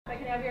I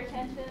can have your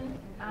attention.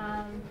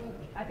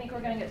 I think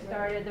we're going to get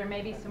started. There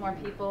may be some more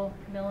people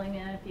milling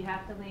in. If you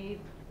have to leave,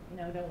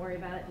 don't worry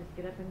about it. Just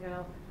get up and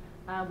go.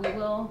 We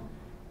will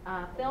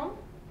film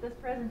this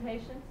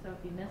presentation, so if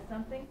you missed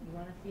something, you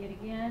want to see it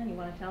again, you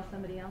want to tell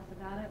somebody else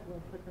about it,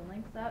 we'll put the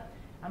links up.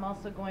 I'm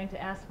also going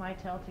to ask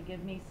Mitel to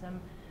give me some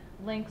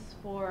links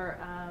for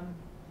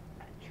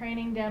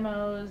training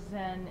demos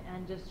and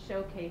just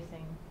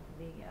showcasing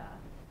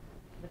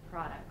the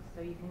products,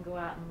 so you can go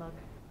out and look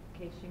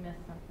in case you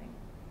missed something.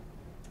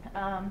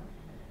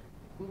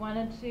 We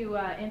wanted to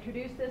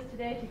introduce this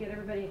today to get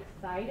everybody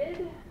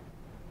excited,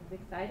 as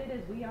excited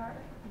as we are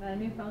about a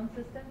new phone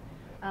system.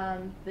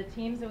 The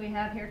teams that we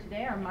have here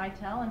today are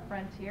Mitel and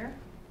Frontier,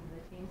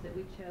 the teams that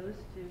we chose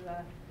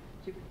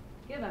to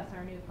give us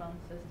our new phone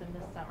system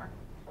this summer.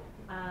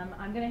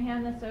 I'm going to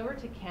hand this over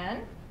to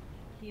Ken.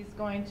 He's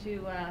going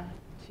to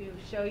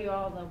show you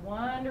all the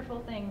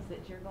wonderful things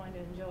that you're going to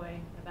enjoy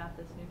about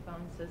this new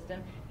phone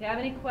system. If you have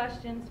any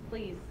questions,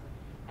 please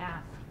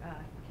ask.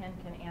 Ken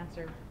can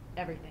answer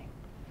everything.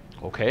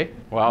 Okay.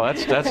 Well,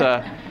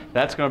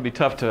 that's going to be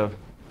tough to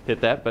hit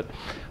that, but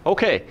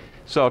okay.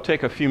 So I'll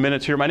take a few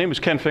minutes here. My name is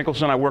Ken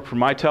Finkelson. I work for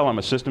Mitel. I'm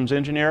a systems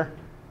engineer.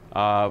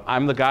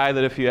 I'm the guy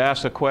that if you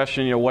ask a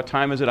question, what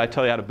time is it, I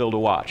tell you how to build a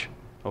watch.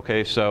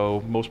 Okay,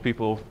 so most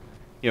people,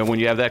 when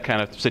you have that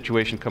kind of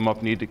situation come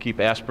up, need to keep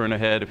aspirin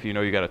ahead if you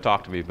got to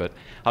talk to me. But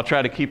I'll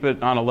try to keep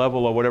it on a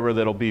level or whatever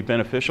that'll be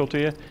beneficial to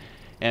you,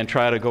 and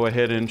try to go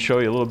ahead and show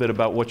you a little bit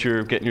about what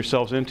you're getting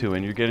yourselves into.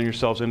 And you're getting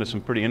yourselves into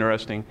some pretty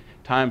interesting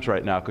times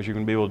right now, because you're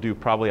going to be able to do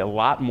probably a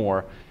lot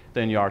more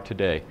than you are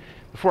today.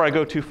 Before I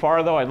go too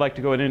far, though, I'd like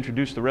to go ahead and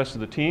introduce the rest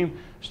of the team,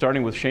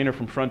 starting with Shana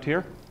from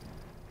Frontier.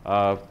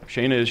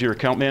 Shana is your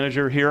account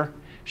manager here.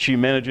 She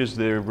manages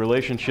the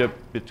relationship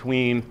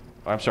between,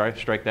 I'm sorry,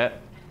 strike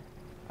that.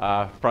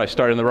 Probably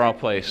started in the wrong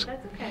place.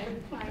 That's okay.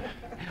 It's fine.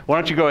 Why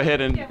don't you go ahead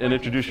and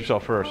introduce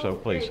yourself first, so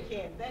please. Hey,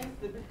 Ken. Thanks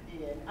for this,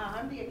 Ian.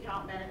 I'm the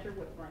account manager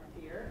with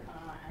Frontier.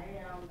 I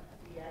am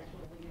the actual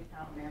lead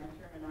account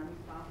manager, and I'm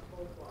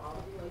responsible for all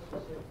the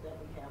relationships that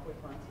we have with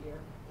Frontier,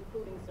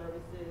 including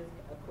services,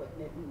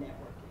 equipment, and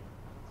networking.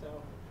 So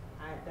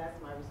that's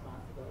my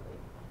responsibility.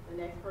 The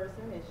next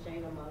person is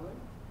Shana Mullen.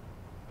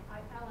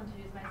 I'll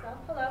introduce myself.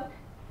 Hello.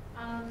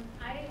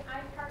 I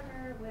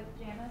partner with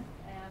Janice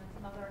and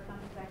some other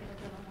account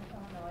executives in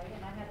Illinois,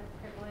 and I had the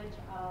privilege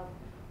of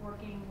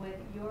working with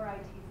your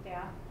IT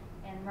staff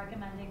and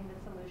recommending the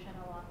solution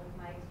along with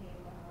my team,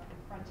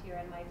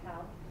 Frontier and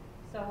Mitel.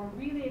 So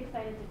we're really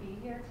excited to be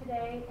here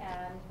today,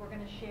 and we're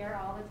going to share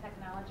all the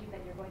technology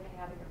that you're going to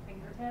have at your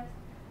fingertips.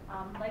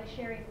 Like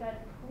Sherry said,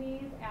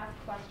 please ask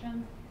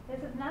questions. This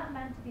is not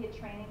meant to be a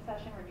training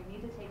session where you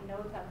need to take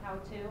notes on how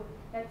to.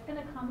 That's going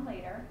to come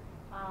later.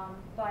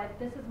 But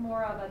this is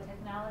more of a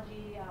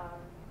technology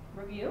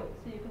review,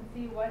 so you can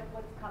see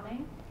what's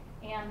coming.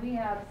 And we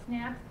have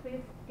snacks.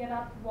 Please get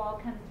up while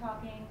Ken's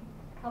talking.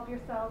 Help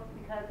yourself,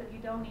 because if you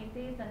don't eat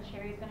these, then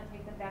Sherry's going to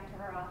take them back to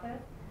her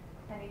office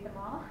and eat them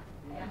all.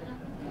 Yeah.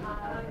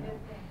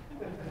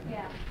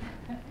 Yeah.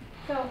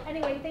 So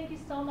anyway, thank you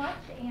so much.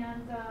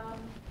 And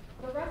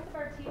the rest of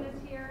our team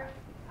is here.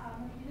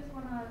 If you just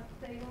want to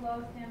say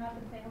hello, stand up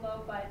and say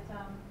hello, but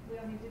we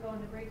don't need to go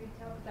into great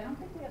detail because I don't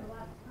think we have a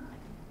lot of time.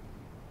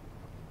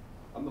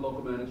 I'm the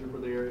local manager for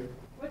the area.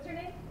 What's your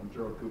name? I'm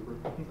Gerald Cooper.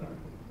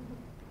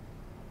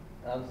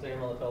 I'm Sam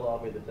Militello. I'll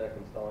be the tech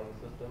installing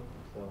the system.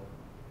 So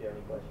if you have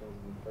any questions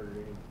or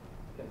any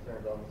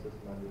concerns on the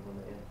system, I'd be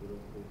willing to answer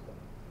those too. So.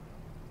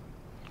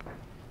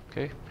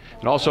 Okay.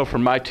 And also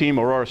from my team,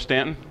 Aurora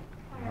Stanton.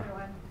 Hi,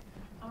 everyone.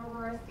 I'm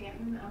Aurora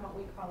Stanton. I'm what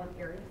we call an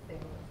area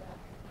sales rep.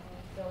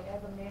 So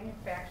as a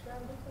manufacturer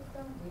of the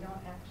system, we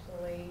don't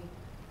actually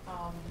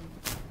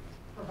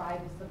provide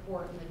the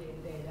support in the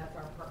day-to-day. That's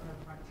our partner,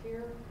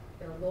 Frontier.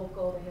 They're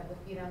local. They have the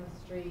feet on the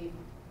street,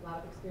 a lot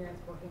of experience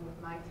working with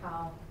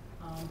Mitel.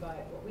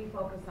 But what we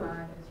focus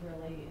on is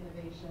really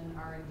innovation,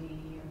 R&D,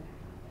 and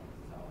that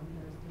kind of thing. So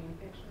here's the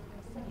manufacturer.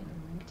 Send you the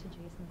link to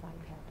Jason's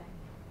iPad thing.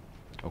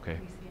 Okay.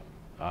 Can we see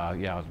it?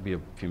 Yeah, it'll be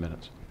a few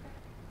minutes.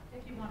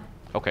 If you want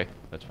it. Okay,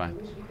 that's fine. I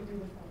wish we could do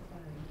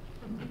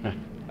this outside.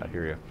 I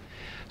hear you.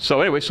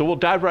 So anyway, so we'll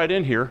dive right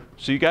in here.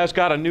 So you guys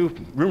got a new,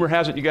 rumor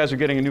has it you guys are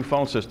getting a new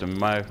phone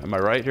system. Am I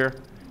right here?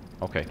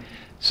 Okay.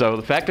 So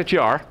the fact that you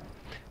are,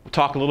 we'll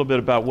talk a little bit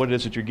about what it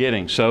is that you're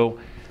getting. So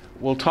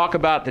we'll talk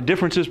about the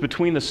differences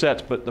between the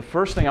sets, but the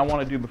first thing I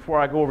want to do before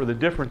I go over the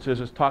differences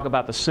is talk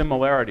about the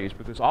similarities,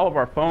 because all of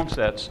our phone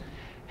sets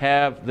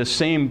have the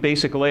same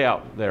basic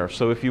layout there.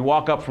 So if you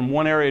walk up from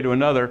one area to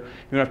another,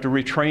 you have to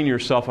retrain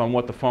yourself on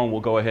what the phone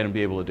will go ahead and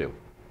be able to do.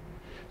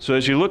 So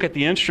as you look at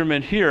the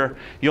instrument here,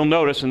 you'll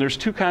notice, and there's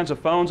two kinds of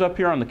phones up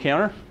here on the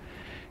counter,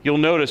 you'll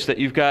notice that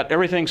you've got,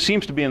 everything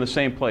seems to be in the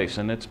same place,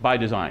 and it's by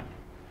design.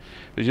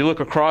 As you look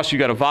across, you've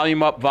got a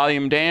volume up,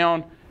 volume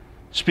down,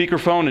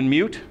 speakerphone and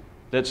mute,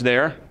 that's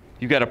there.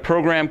 You've got a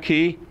program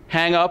key,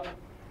 hang up,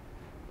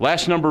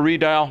 last number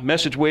redial,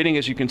 message waiting.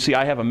 As you can see,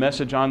 I have a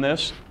message on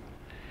this.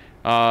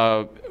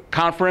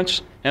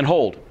 Conference and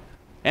hold.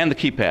 and the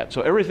keypad.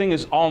 So everything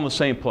is all in the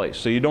same place.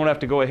 So you don't have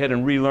to go ahead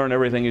and relearn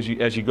everything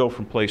as you go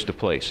from place to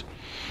place.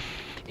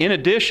 In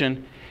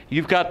addition,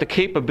 you've got the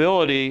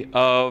capability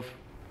of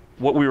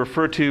what we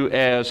refer to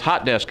as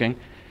hot desking,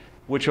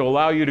 which will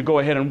allow you to go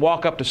ahead and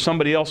walk up to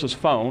somebody else's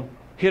phone,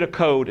 hit a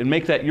code, and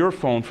make that your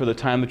phone for the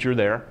time that you're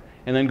there,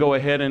 and then go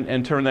ahead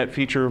and turn that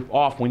feature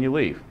off when you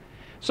leave.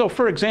 So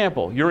for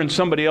example, you're in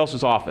somebody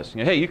else's office.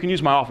 Hey, you can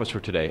use my office for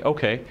today.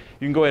 Okay,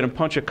 you can go ahead and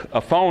punch a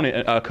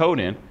code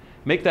in,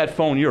 make that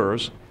phone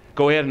yours,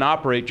 go ahead and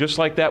operate just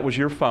like that was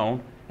your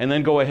phone, and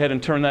then go ahead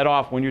and turn that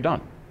off when you're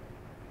done.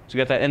 So you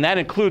got that, and that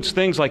includes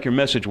things like your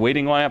message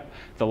waiting lamp,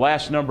 the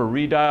last number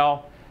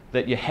redial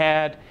that you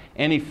had,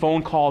 any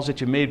phone calls that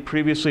you made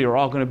previously are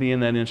all going to be in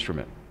that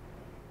instrument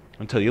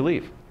until you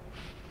leave.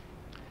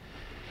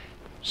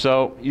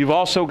 So you've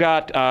also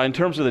got, in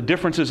terms of the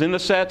differences in the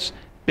sets,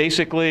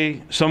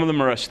 basically some of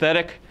them are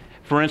aesthetic.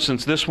 For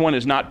instance, this one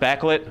is not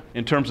backlit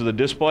in terms of the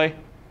display.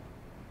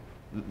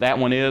 That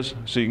one is,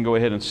 so you can go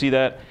ahead and see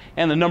that,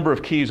 and the number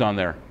of keys on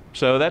there.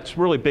 So that's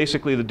really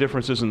basically the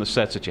differences in the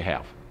sets that you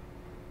have.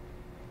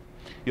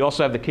 You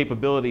also have the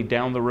capability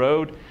down the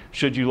road,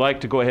 should you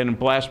like to go ahead and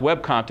blast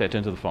web content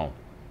into the phone.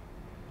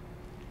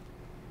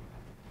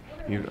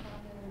 What are the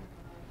common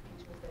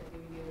features that you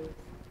use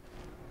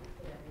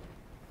today?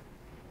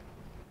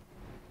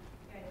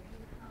 Guys,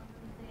 who's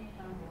conferencing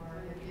Or, or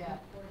yeah.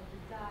 or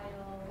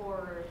dial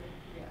Or,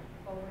 yeah.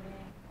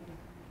 forwarding?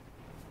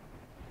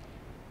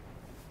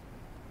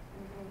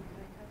 Anything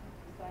different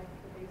besides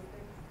the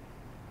basics?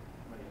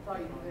 That's all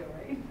you can do,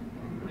 right?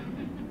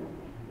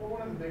 Well,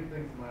 one of the big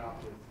things in my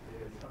office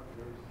is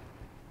there's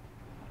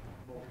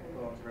multiple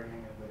phones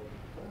ringing and they,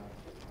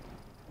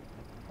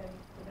 Okay,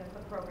 so that's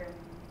the program.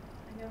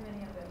 I know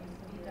many of them use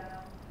speed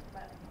dial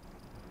buttons.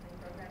 They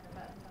program the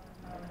buttons on the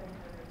phone and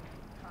they're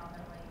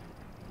commonly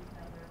used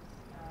numbers.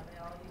 They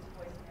all use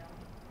voicemail.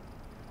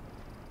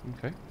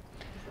 Okay.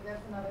 So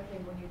that's another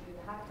thing when you do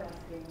the hot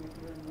desking, if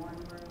you're in one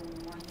room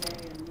one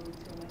day and move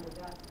to another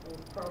desk, the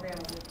program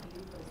will look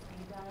you for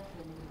speed dial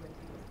and move with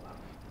you as well.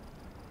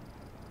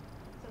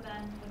 So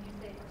then, when you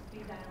say for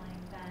speed dialing,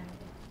 then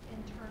it's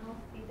internal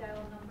speed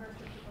dial numbers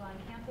for people on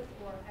campus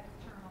or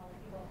external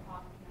people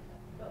off campus?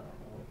 Both.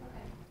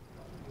 Okay.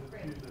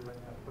 Great. usually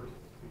right now personal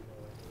speed on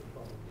the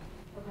phone.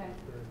 Okay.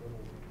 Very little,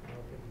 I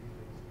don't think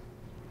using.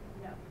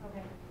 No,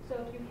 okay. So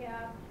if you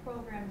have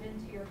programmed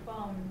into your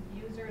phone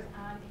users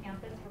on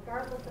campus,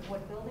 regardless of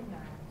what building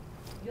they're in,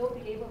 you'll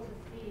be able to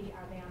see,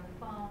 are they on the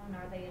phone,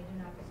 are they in do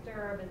not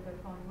disturb, is their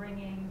phone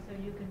ringing, so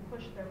you can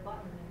push their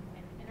button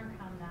and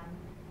intercom them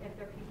if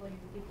they're people you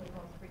speak with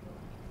most frequently.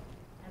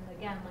 And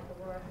again, like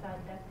Aurora said,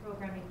 that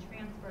programming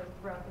transfers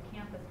throughout the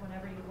campus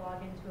whenever you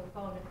log into a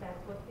phone,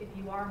 if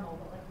you are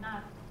mobile. If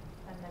not,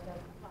 then that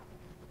doesn't apply.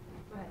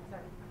 Go ahead,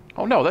 sorry.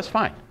 Oh, no, that's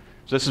fine.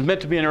 So this is meant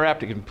to be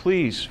interactive, and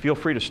please feel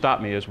free to stop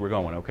me as we're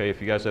going, okay,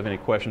 if you guys have any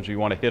questions or you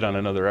want to hit on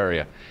another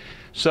area.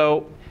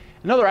 So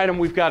another item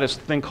we've got is a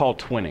thing called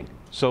twinning.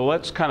 So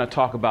let's kind of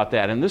talk about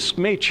that. And this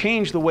may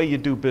change the way you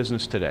do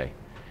business today.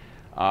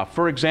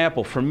 For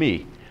example, for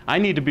me, I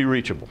need to be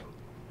reachable.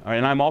 All right,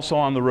 and I'm also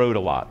on the road a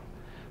lot.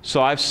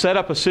 So I've set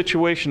up a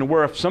situation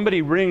where if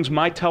somebody rings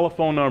my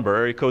telephone number,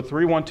 area code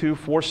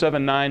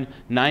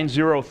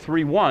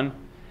 312-479-9031,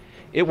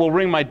 it will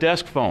ring my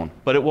desk phone,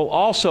 but it will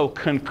also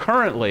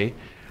concurrently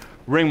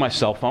ring my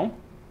cell phone.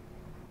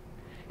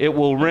 It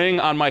will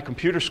ring on my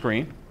computer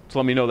screen to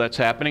let me know that's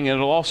happening, and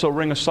it'll also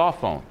ring a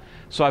soft phone.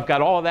 So I've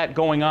got all of that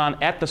going on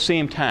at the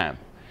same time.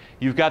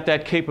 You've got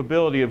that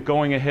capability of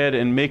going ahead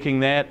and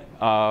making that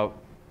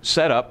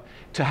setup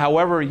to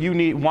however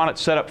you want it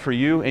set up for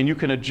you, and you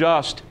can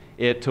adjust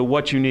it to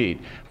what you need.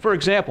 For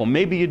example,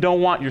 maybe you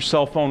don't want your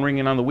cell phone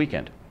ringing on the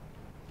weekend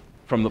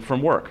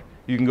from work.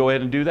 You can go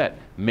ahead and do that.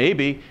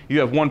 Maybe you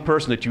have one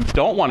person that you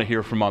don't want to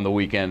hear from on the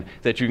weekend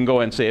that you can go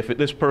ahead and say, if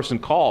this person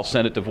calls,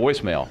 send it to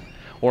voicemail.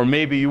 Or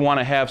maybe you want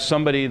to have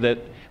somebody that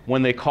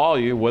when they call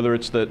you, whether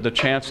it's the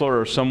chancellor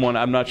or someone,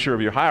 I'm not sure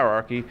of your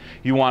hierarchy,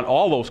 you want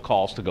all those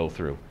calls to go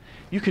through.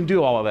 You can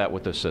do all of that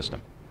with this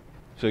system.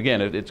 So again,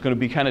 it's going to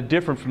be kind of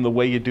different from the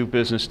way you do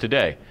business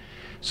today.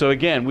 So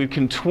again, we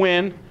can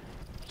twin,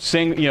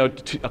 a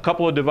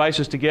couple of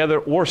devices together,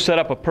 or set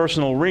up a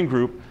personal ring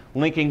group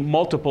linking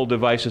multiple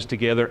devices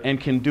together, and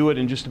can do it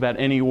in just about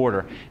any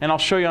order. And I'll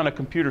show you on a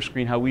computer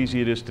screen how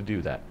easy it is to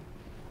do that.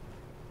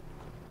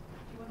 Do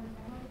you want to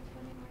demo the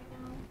twinning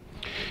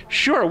right now?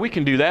 Sure, we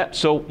can do that.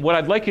 So what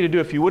I'd like you to do,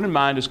 if you wouldn't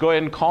mind, is go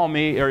ahead and call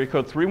me, area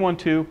code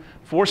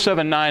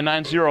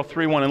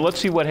 312-479-9031, and let's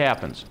see what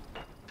happens.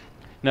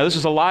 Now, this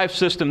is a live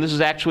system. This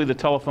is actually the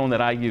telephone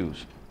that I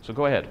use. So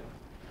go ahead.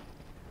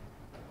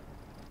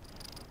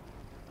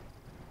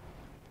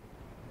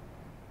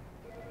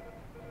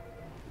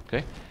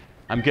 Okay.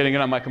 I'm getting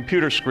it on my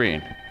computer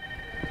screen.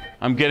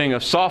 I'm getting a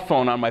soft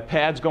phone on my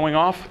pads going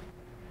off.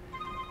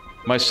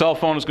 My cell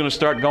phone is going to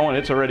start going.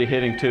 It's already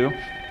hitting 2.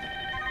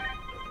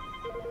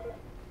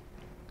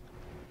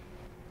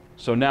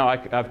 So now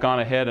I've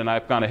gone ahead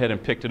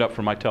and picked it up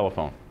from my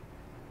telephone.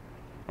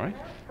 All right?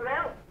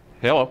 Hello?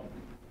 Hello.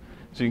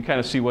 So you can kind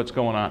of see what's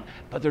going on.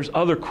 But there's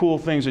other cool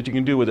things that you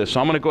can do with this. So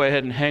I'm going to go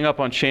ahead and hang up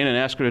on Shane and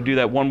ask her to do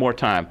that one more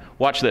time.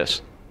 Watch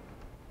this.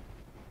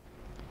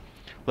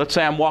 Let's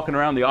say I'm walking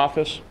around the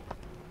office.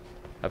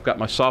 I've got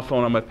my soft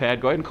phone on my pad.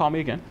 Go ahead and call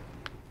me again.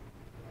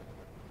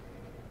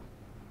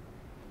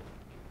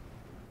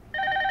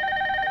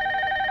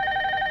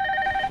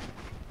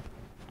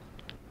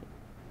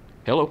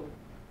 Hello.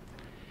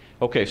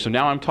 Okay, so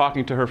now I'm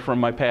talking to her from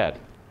my pad.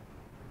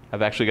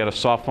 I've actually got a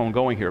soft phone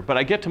going here. But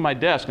I get to my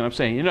desk and I'm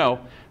saying, you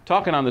know,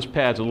 talking on this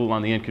pad's a little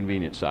on the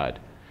inconvenient side.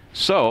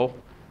 So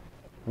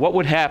what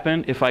would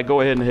happen if I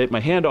go ahead and hit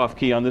my handoff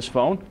key on this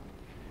phone?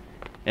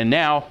 And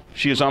now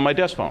she is on my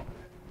desk phone.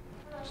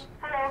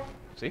 Hello.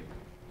 See?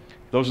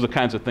 Those are the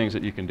kinds of things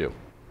that you can do.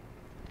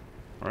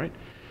 All right?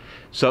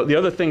 So the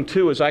other thing,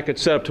 too, is I could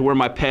set up to where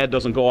my pad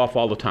doesn't go off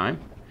all the time.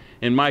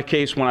 In my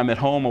case, when I'm at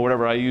home or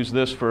whatever, I use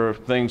this for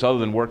things other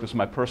than work. This is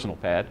my personal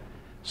pad.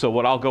 So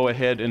what I'll go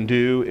ahead and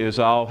do is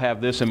I'll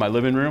have this in my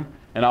living room,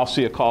 and I'll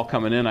see a call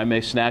coming in. I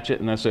may snatch it,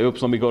 and I say,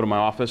 oops, let me go to my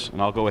office,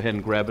 and I'll go ahead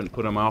and grab it and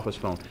put it on my office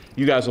phone.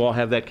 You guys will all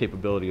have that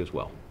capability as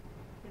well.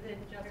 Is it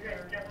just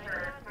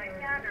For my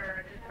iPad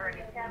or just for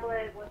any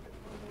tablet?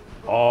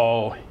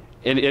 Oh,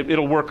 and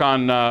it'll work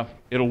on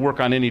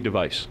any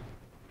device.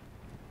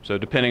 So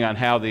depending on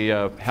how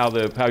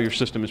your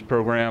system is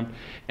programmed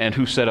and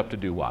who's set up to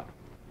do what.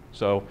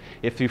 So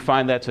if you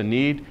find that's a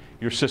need,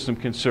 your system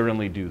can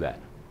certainly do that.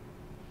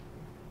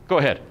 Go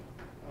ahead.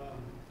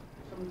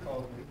 Someone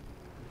calls me,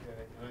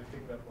 okay, and I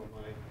pick up on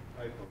my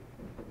iPhone.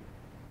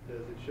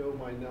 Does it show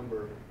my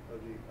number of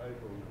the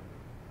iPhone?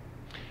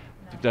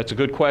 That's a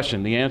good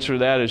question. The answer to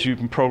that is you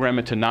can program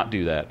it to not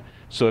do that.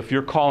 So if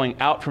you're calling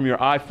out from your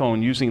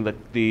iPhone using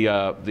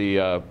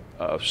the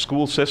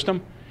school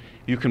system,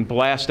 you can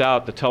blast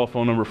out the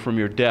telephone number from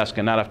your desk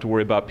and not have to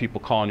worry about people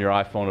calling your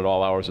iPhone at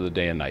all hours of the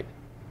day and night.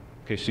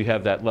 Okay, so you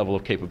have that level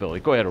of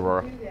capability. Go ahead,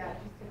 Aurora. To do that,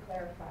 just to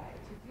clarify,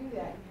 to do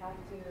that, you have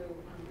to,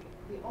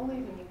 the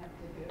only thing you have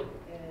to do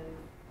is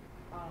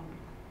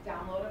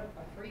download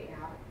a free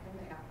app from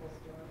the Apple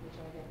Store, which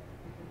I can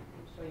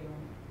show you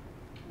in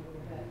a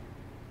little bit.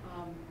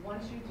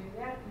 Once you do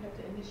that, you have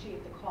to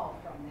initiate the call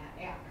from that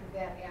app, because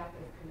that app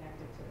is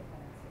connected to the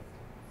phone system.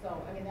 So,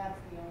 I mean, that's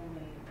the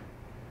only,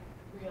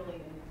 really,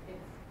 and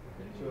it's.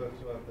 So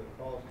if the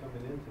call's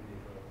coming into me,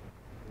 though,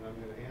 and I'm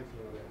going to answer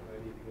on that, I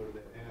need to go to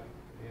that app to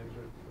answer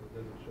it, so it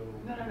doesn't show.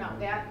 No,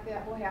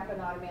 that will happen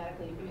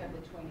automatically if you have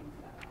the training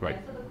set up. Right.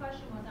 Yeah, so the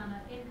question was on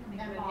an incoming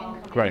On an call.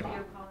 incoming Right.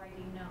 Your caller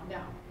ID, no. No.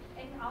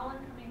 And all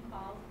incoming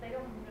calls, they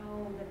don't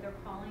know that they're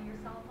calling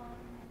your cell phone.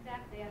 In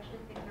fact, they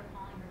actually think they're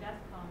calling your desk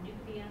phone. You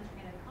could be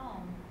answering it at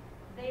home.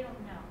 They don't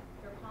know.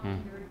 They're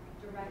calling your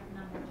direct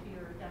number to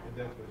your desk And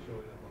phone. that's what's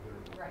showing up on their.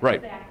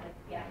 Right. Exactly,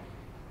 yeah.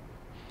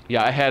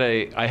 Yeah, I had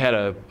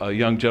a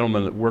young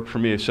gentleman that worked for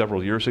me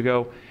several years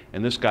ago,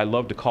 and this guy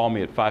loved to call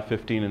me at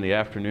 5:15 in the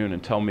afternoon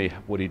and tell me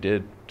what he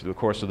did through the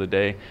course of the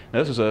day. Now,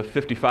 this is a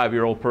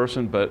 55-year-old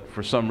person, but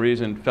for some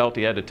reason felt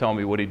he had to tell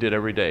me what he did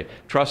every day.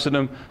 Trusted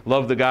him,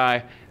 loved the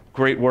guy,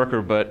 great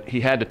worker, but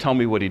he had to tell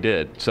me what he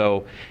did.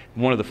 So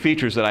one of the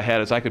features that I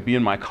had is I could be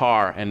in my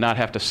car and not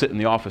have to sit in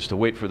the office to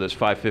wait for this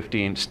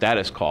 5:15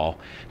 status call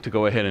to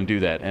go ahead and do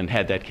that, and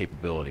had that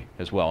capability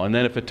as well. And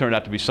then if it turned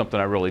out to be something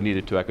I really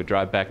needed to, I could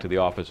drive back to the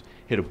office,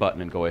 hit a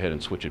button, and go ahead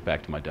and switch it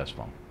back to my desk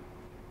phone.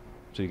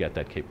 So you got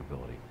that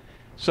capability.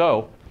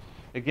 So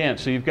again,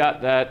 so you've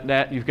got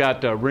you've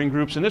got ring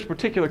groups. In this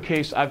particular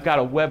case, I've got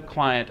a web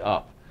client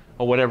up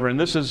or whatever, and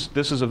this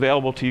is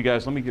available to you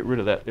guys. Let me get rid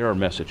of that error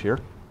message here.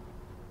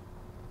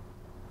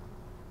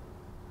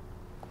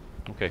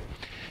 Okay,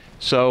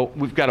 so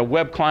we've got a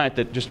web client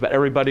that just about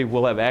everybody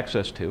will have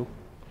access to,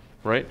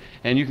 right?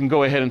 And you can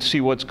go ahead and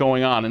see what's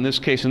going on. In this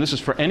case, and this is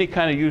for any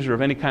kind of user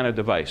of any kind of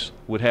device,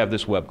 would have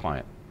this web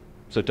client.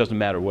 So it doesn't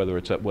matter whether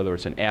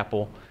it's an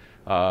Apple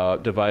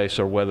device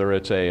or whether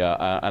it's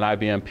an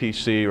IBM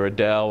PC or a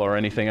Dell or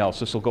anything else.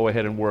 This will go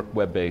ahead and work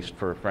web-based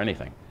for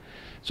anything.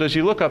 So as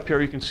you look up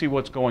here, you can see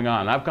what's going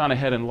on. I've gone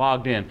ahead and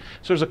logged in.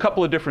 So there's a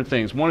couple of different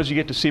things. One is you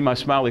get to see my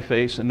smiley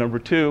face, and number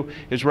two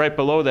is right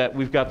below that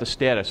we've got the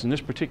status. In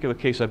this particular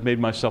case, I've made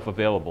myself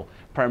available,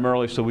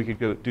 primarily so we could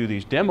go do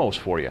these demos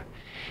for you.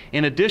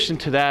 In addition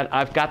to that,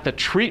 I've got the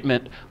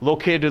treatment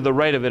located to the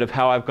right of it of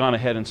how I've gone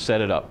ahead and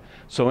set it up.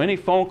 So any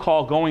phone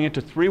call going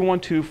into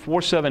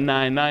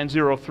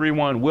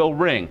 312-479-9031 will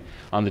ring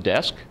on the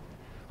desk,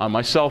 on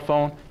my cell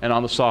phone, and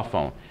on the soft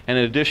phone. And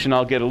in addition,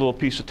 I'll get a little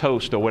piece of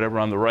toast or whatever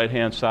on the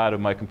right-hand side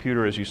of my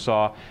computer, as you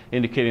saw,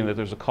 indicating that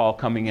there's a call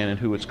coming in and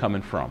who it's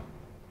coming from.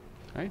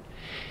 Right?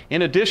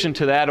 In addition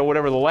to that, or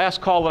whatever, the last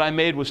call that I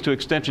made was to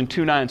extension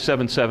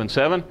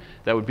 29777.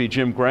 That would be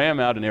Jim Graham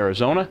out in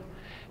Arizona.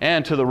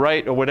 And to the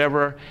right, or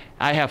whatever,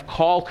 I have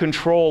call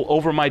control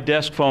over my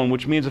desk phone,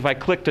 which means if I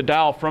click to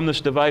dial from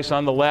this device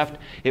on the left,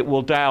 it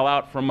will dial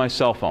out from my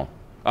cell phone.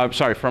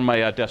 From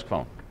my desk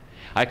phone.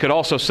 I could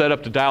also set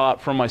up to dial out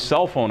from my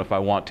cell phone if I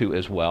want to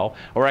as well,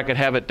 or I could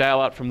have it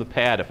dial out from the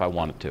pad if I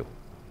wanted to.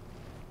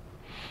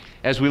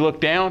 As we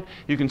look down,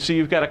 you can see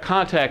you've got a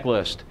contact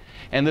list.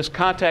 And this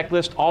contact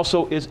list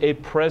also is a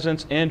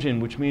presence engine,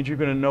 which means you're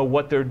going to know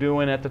what they're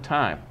doing at the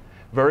time.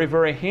 Very,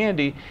 very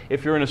handy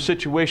if you're in a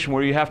situation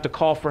where you have to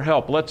call for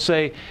help. Let's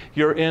say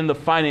you're in the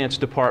finance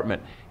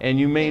department and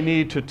you may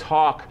need to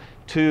talk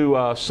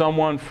to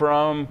someone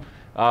from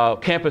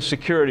campus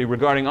security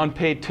regarding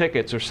unpaid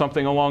tickets or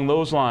something along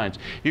those lines.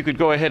 You could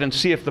go ahead and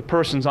see if the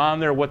person's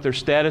on there, what their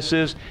status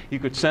is. You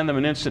could send them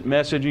an instant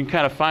message. You can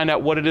kind of find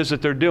out what it is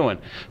that they're doing.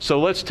 So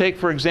let's take,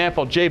 for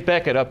example, Jay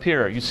Beckett up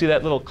here. You see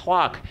that little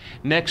clock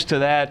next to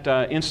that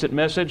instant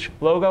message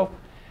logo?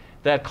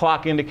 That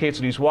clock indicates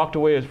that he's walked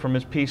away from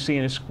his PC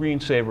and his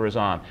screensaver is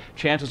on.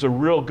 Chances are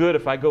real good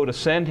if I go to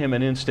send him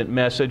an instant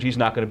message, he's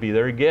not going to be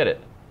there to get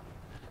it.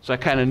 So I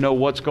kind of know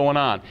what's going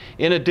on.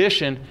 In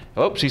addition,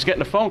 oops, he's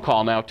getting a phone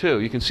call now too.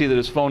 You can see that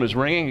his phone is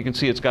ringing. You can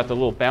see it's got the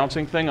little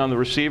bouncing thing on the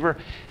receiver.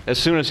 As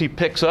soon as he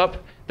picks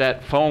up,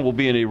 that phone will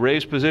be in a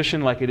raised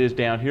position like it is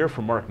down here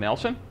for Mark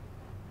Nelson.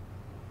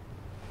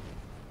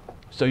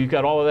 So you've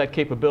got all of that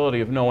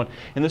capability of knowing.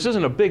 And this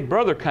isn't a big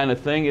brother kind of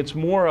thing. It's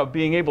more of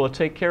being able to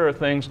take care of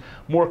things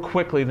more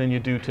quickly than you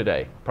do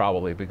today,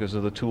 probably because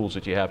of the tools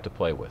that you have to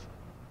play with.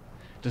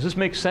 Does this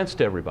make sense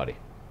to everybody?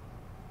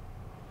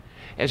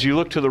 As you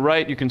look to the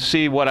right, you can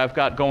see what I've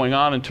got going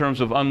on in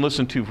terms of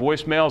unlistened to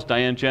voicemails.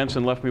 Diane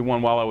Jensen left me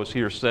one while I was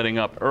here setting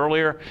up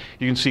earlier.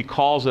 You can see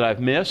calls that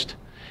I've missed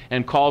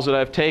and calls that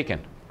I've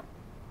taken.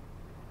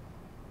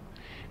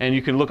 And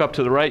you can look up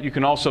to the right. You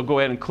can also go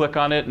ahead and click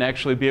on it and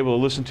actually be able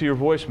to listen to your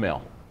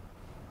voicemail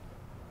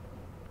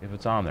if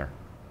it's on there.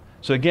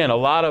 So again, a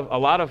lot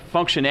of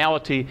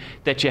functionality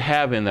that you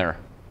have in there.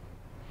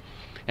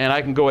 And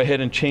I can go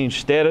ahead and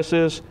change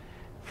statuses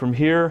from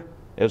here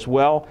as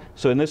well.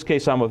 So in this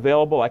case, I'm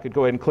available. I could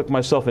go ahead and click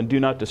myself in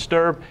Do Not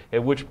Disturb,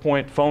 at which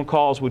point phone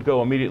calls would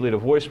go immediately to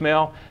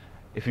voicemail.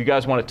 If you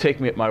guys want to take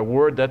me at my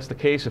word, that's the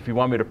case. If you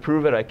want me to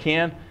prove it, I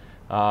can.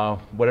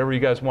 Whatever you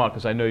guys want,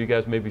 because I know you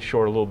guys may be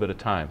short a little bit of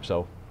time.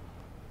 So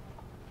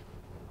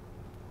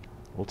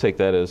we'll take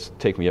that as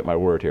take me at my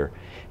word here.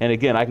 And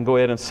again, I can go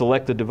ahead and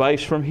select the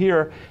device from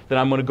here that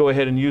I'm going to go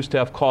ahead and use to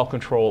have call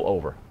control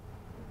over.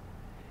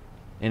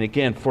 And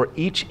again, for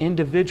each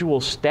individual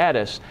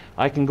status,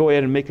 I can go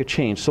ahead and make a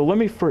change. So let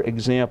me, for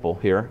example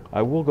here,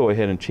 I will go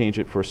ahead and change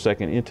it for a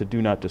second into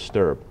Do Not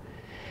Disturb.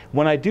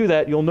 When I do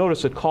that, you'll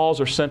notice that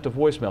calls are sent to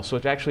voicemail. So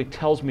it actually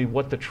tells me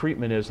what the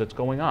treatment is that's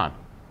going on.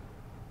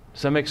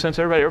 Does that make sense,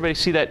 everybody? Everybody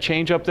see that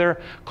change up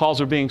there? Calls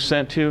are being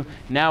sent to.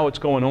 Now it's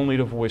going only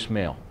to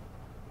voicemail.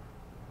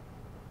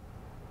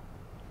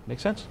 Make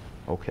sense?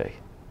 Okay.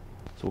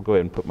 So we'll go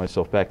ahead and put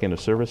myself back into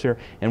service here.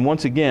 And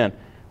once again,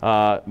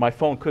 my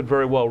phone could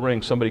very well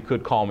ring. Somebody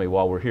could call me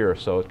while we're here,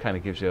 so it kind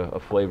of gives you a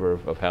flavor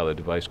of how the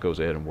device goes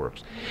ahead and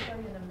works. I'll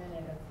tell you in a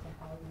minute as to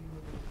how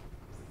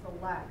you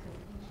select, because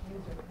each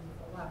user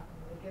can select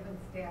with a given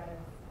status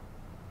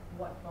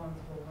what phones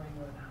will ring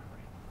or not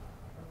ring.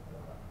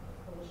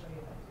 So we'll show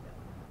you how to do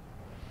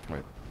that.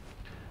 Right.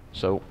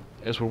 So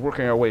as we're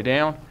working our way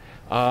down,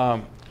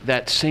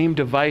 that same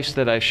device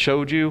that I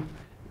showed you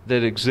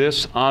that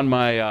exists on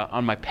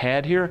my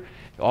pad here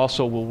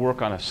also will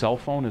work on a cell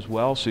phone as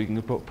well. So you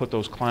can put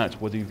those clients,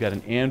 whether you've got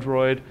an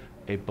Android,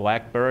 a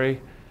BlackBerry,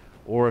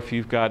 or if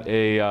you've got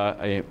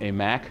a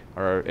Mac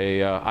or a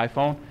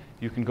iPhone,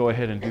 you can go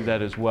ahead and do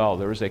that as well.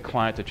 There is a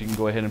client that you can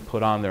go ahead and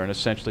put on there and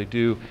essentially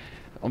do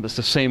almost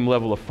the same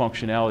level of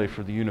functionality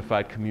for the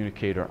unified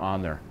communicator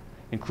on there,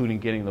 including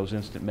getting those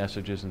instant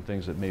messages and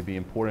things that may be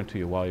important to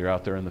you while you're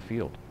out there in the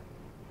field.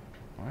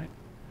 All right?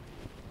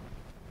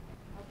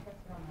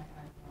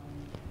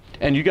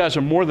 And you guys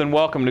are more than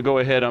welcome to go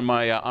ahead on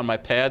my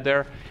pad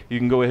there. You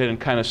can go ahead and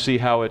kind of see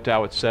how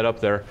it's set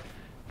up there.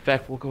 In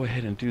fact, we'll go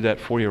ahead and do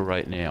that for you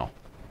right now.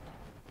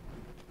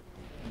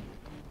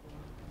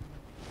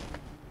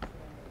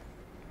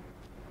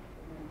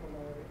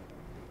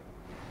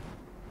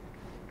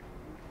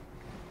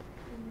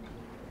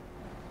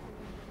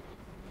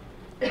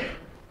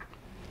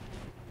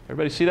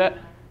 Everybody see that?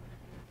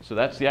 So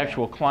that's the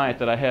actual client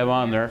that I have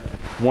on there,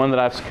 one that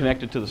I've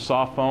connected to the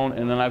soft phone,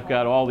 and then I've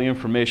got all the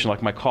information,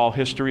 like my call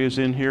history is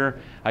in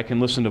here. I can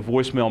listen to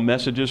voicemail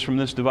messages from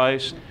this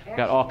device.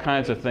 Got all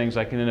kinds of things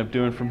I can end up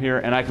doing from here,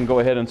 and I can go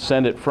ahead and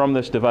send it from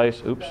this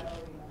device. Oops.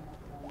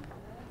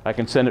 I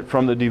can send it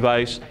from the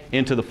device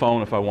into the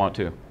phone if I want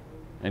to,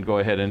 and go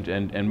ahead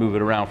and move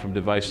it around from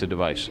device to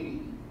device.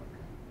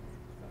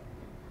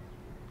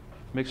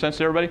 Make sense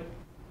to everybody?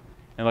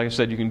 And like I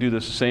said, you can do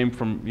this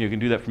you can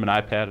do that from an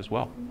iPad as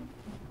well.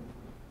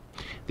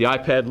 The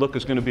iPad look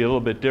is going to be a little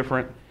bit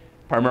different,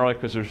 primarily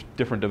because there's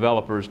different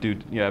developers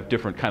have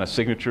different kind of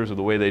signatures of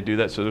the way they do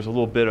that. So there's a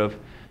little bit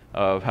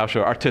of how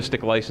should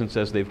artistic license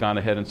as they've gone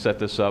ahead and set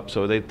this up.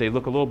 So they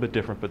look a little bit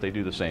different, but they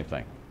do the same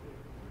thing.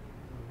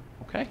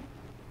 Okay.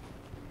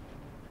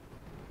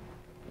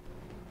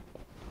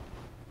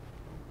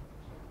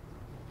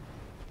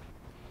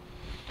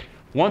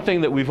 One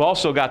thing that we've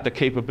also got the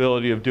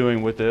capability of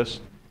doing with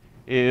this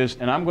is,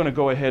 and I'm going to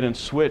go ahead and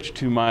switch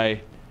to my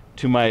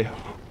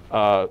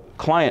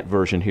client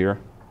version here.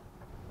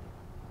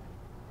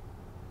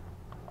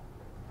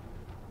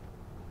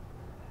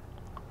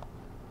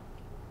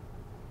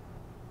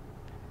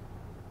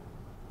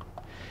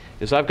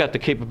 is I've got the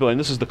capability, and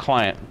this is the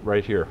client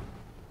right here.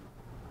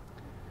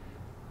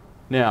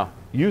 Now,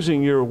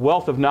 using your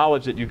wealth of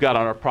knowledge that you've got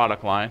on our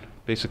product line,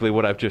 basically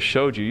what I've just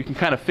showed you, you can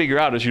kind of figure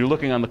out as you're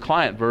looking on the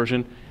client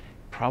version,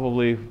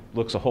 probably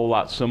looks a whole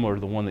lot similar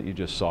to the one that you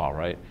just saw,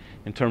 right?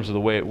 In terms of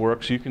the way it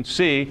works. You can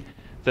see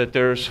that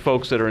there's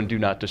folks that are in Do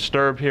Not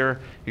Disturb here.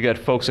 You got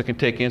folks that can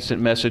take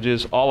instant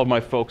messages. All of my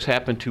folks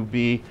happen to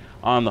be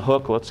on the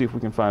hook. Let's see if we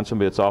can find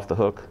somebody that's off the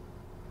hook.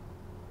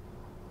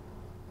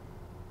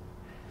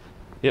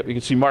 Yep, you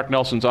can see Mark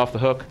Nelson's off the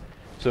hook.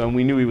 So, and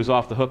we knew he was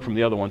off the hook from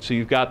the other one. So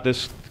you've got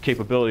this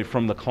capability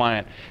from the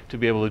client to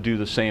be able to do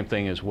the same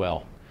thing as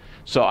well.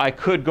 So I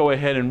could go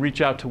ahead and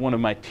reach out to one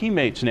of my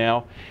teammates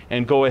now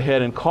and go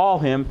ahead and call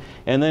him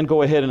and then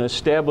go ahead and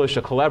establish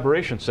a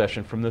collaboration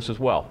session from this as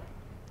well.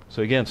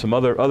 So again, some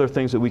other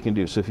things that we can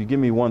do. So if you give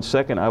me 1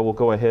 second, I will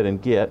go ahead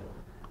and get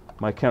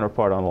my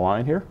counterpart on the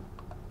line here.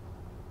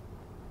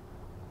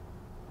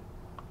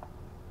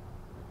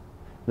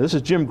 This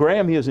is Jim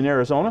Graham. He is in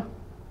Arizona.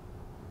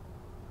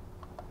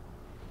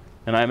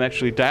 And I'm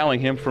actually dialing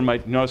him from my,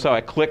 notice how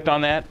I clicked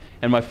on that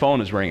and my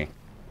phone is ringing.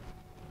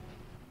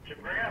 Jim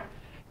Graham.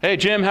 Hey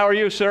Jim, how are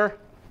you, sir?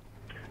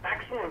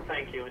 Excellent,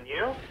 thank you. And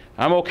you?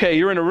 I'm okay.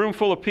 You're in a room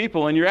full of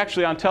people and you're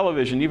actually on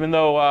television, even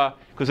though,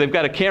 because they've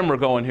got a camera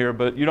going here,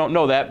 but you don't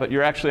know that, but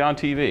you're actually on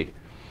TV.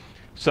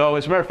 So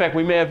as a matter of fact,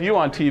 we may have you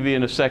on TV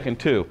in a second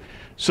too.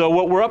 So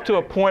what we're up to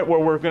a point where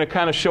we're going to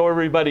kind of show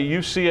everybody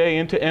UCA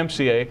into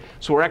MCA.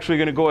 So we're actually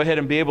going to go ahead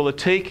and be able to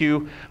take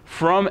you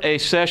from a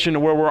session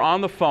where we're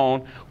on the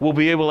phone. We'll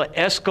be able to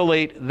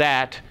escalate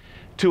that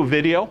to a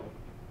video.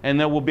 And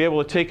then we'll be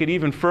able to take it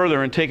even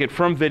further and take it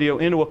from video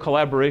into a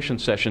collaboration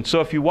session.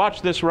 So if you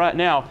watch this right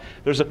now,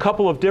 there's a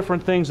couple of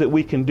different things that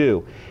we can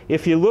do.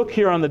 If you look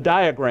here on the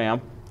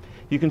diagram,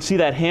 you can see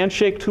that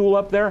handshake tool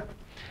up there.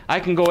 I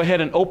can go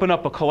ahead and open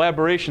up a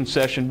collaboration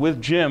session with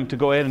Jim to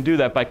go ahead and do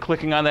that by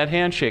clicking on that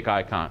handshake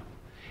icon.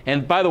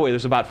 And by the way,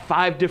 there's about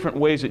 5 different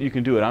ways that you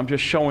can do it. I'm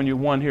just showing you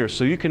one here.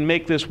 So you can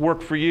make this work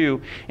for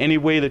you any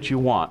way that you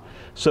want.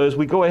 So as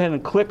we go ahead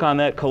and click on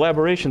that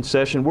collaboration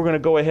session, we're going to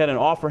go ahead and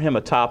offer him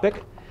a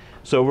topic.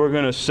 So we're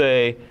going to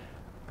say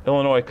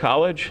Illinois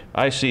College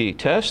ICE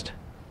test.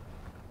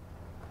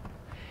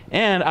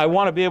 And I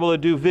want to be able to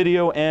do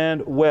video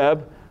and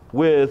web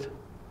with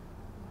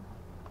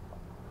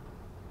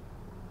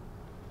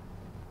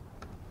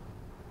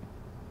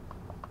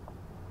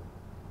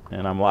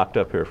and I'm locked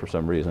up here for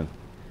some reason.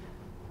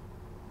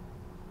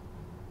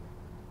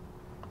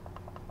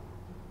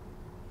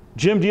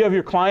 Jim, do you have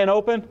your client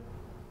open?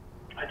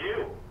 I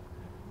do.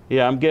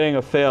 Yeah, I'm getting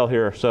a fail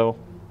here, so.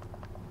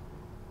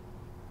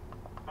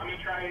 Let me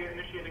try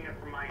initiating it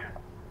from my end.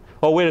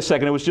 Oh, wait a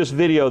second. It was just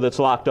video that's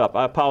locked up.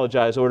 I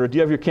apologize, Order. Do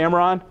you have your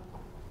camera on?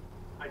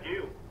 I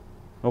do.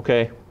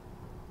 Okay.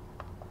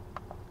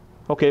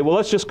 Okay, well,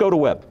 let's just go to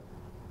web.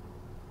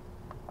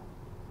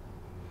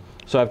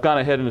 So I've gone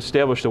ahead and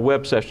established a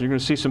web session. You're going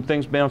to see some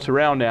things bounce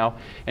around now,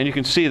 and you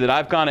can see that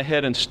I've gone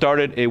ahead and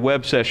started a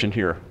web session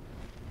here.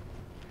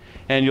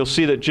 And you'll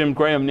see that Jim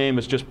Graham's name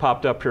has just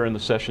popped up here in the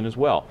session as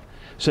well.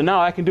 So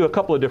now I can do a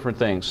couple of different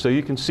things. So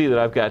you can see that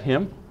I've got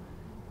him,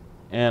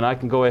 and I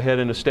can go ahead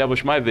and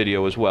establish my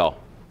video as well.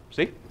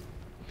 See?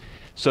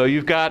 So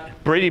you've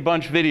got Brady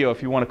Bunch video,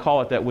 if you want to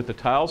call it that, with the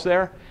tiles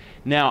there.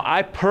 Now,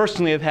 I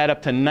personally have had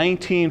up to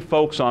 19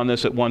 folks on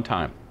this at one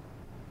time.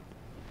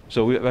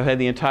 So I've had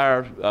the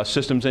entire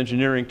systems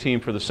engineering team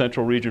for the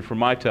central region for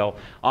Mitel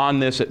on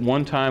this at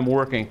one time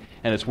working,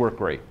 and it's worked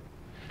great.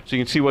 So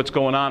you can see what's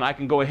going on. I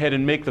can go ahead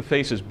and make the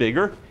faces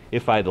bigger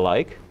if I'd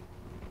like.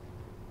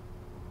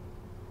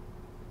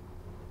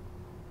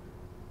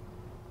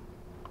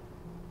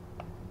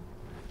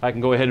 I can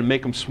go ahead and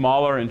make them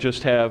smaller and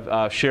just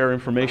have share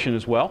information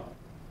as well.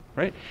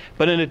 Right?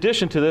 But in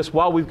addition to this,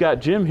 while we've got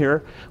Jim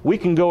here, we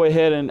can go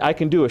ahead and I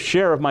can do a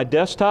share of my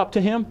desktop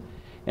to him,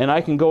 and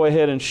I can go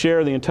ahead and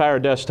share the entire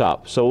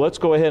desktop. So let's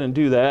go ahead and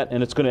do that,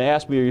 and it's going to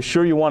ask me, are you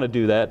sure you want to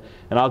do that?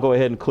 And I'll go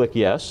ahead and click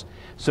yes.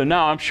 So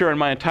now I'm sharing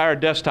my entire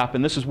desktop,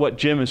 and this is what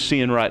Jim is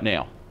seeing right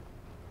now.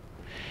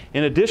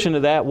 In addition to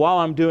that, while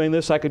I'm doing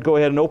this, I could go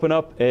ahead and open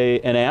up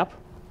an app,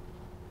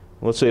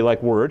 let's say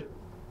like Word,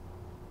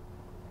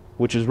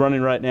 which is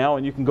running right now,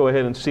 and you can go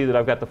ahead and see that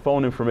I've got the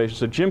phone information.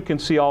 So Jim can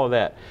see all of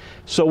that.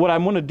 So what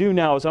I'm going to do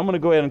now is I'm going to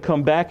go ahead and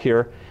come back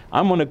here.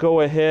 I'm going to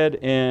go ahead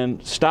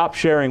and stop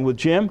sharing with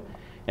Jim,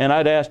 and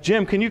I'd ask,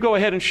 Jim, can you go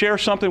ahead and share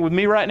something with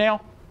me right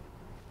now?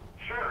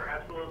 Sure,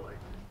 absolutely.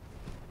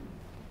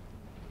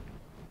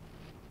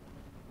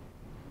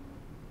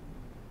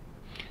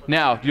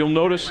 Now, you'll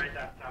notice,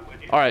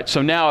 all right,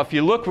 so now if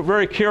you look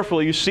very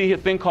carefully, you see a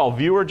thing called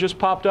Viewer just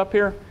popped up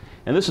here.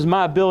 And this is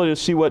my ability to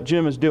see what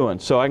Jim is doing.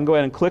 So I can go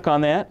ahead and click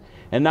on that,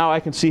 and now I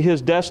can see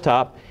his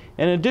desktop.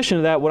 And in addition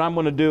to that, what I'm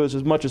going to do is,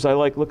 as much as I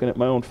like looking at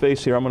my own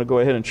face here, I'm going to go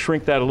ahead and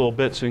shrink that a little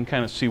bit so you can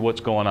kind of see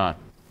what's going on.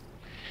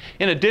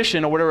 In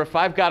addition, or whatever, if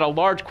I've got a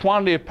large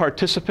quantity of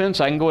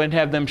participants, I can go ahead and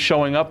have them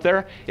showing up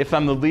there. If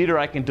I'm the leader,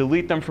 I can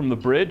delete them from the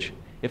bridge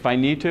if I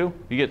need to.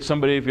 You get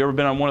somebody, if you've ever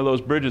been on one of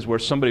those bridges where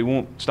somebody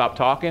won't stop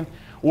talking,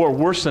 Or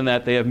worse than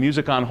that, they have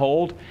music on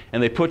hold,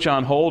 and they put you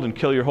on hold and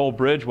kill your whole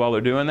bridge while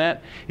they're doing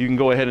that. You can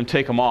go ahead and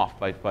take them off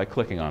by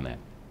clicking on that.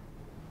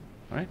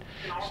 All right?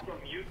 You can also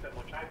mute them,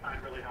 which I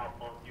find really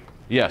helpful.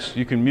 Yes,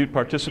 you can mute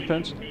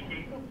participants.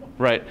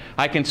 Right.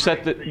 I can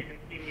set the... So you can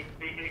see me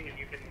speaking, and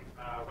you can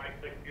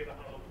right-click through the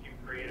host you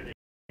created,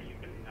 and you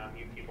can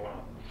mute people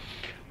out.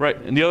 Right.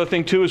 And the other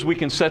thing, too, is we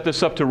can set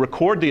this up to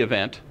record the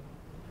event.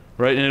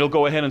 Right. And it'll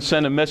go ahead and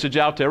send a message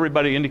out to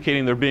everybody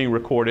indicating they're being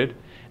recorded.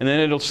 And then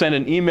it'll send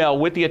an email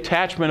with the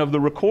attachment of the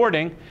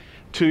recording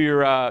to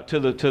your to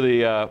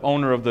the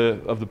owner of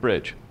the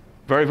bridge.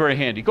 Very, very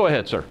handy. Go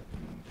ahead, sir.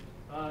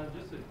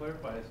 Just to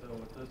clarify, so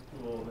with this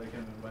tool, they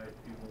can invite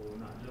people,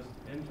 not just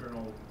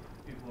internal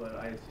people at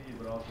IC,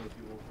 but also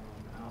people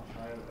from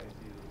outside of IC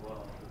as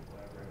well to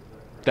collaborate. Is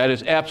that correct? That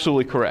is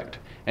absolutely correct.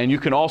 And you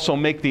can also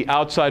make the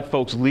outside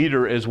folks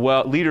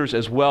leaders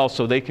as well,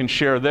 so they can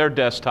share their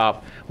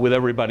desktop with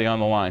everybody on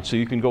the line. So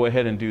you can go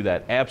ahead and do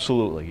that.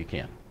 Absolutely, you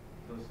can.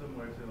 So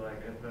similar to like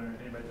if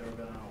anybody's ever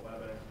been on a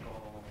WebEx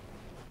call,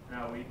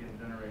 now we can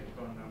generate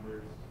phone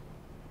numbers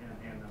and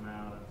hand them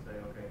out and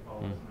say, okay, call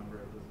this number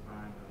at this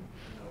time,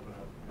 and open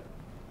up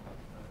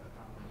a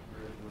conference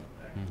bridge with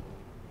actual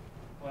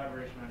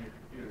collaboration on your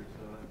computer.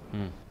 So that's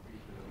a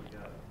feature that we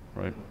got.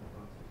 Right.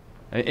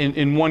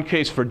 In one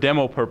case, for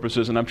demo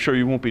purposes, and I'm sure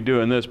you won't be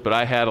doing this, but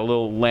I had a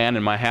little LAN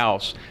in my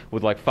house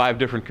with like 5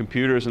 different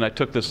computers, and I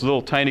took this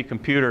little tiny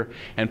computer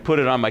and put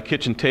it on my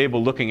kitchen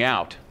table looking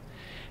out.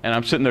 And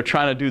I'm sitting there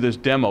trying to do this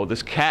demo.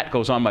 This cat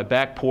goes on my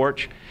back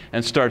porch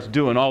and starts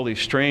doing all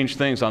these strange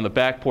things on the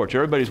back porch.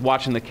 Everybody's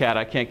watching the cat.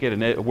 I can't get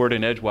a word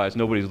in edgewise.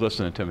 Nobody's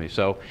listening to me.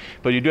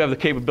 But you do have the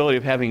capability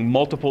of having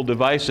multiple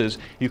devices.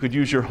 You could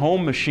use your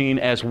home machine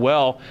as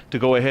well to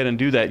go ahead and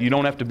do that. You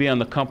don't have to be on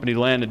the company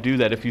LAN to do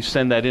that if you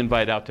send that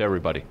invite out to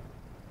everybody.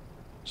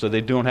 So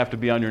they don't have to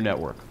be on your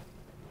network.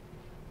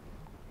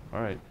 All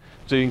right.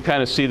 So you can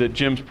kind of see that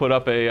Jim's put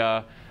up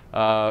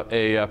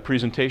a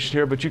presentation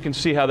here, but you can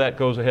see how that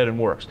goes ahead and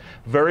works.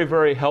 Very,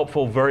 very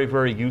helpful, very,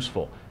 very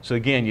useful. So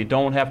again, you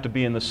don't have to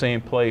be in the same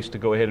place to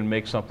go ahead and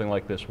make something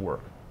like this work.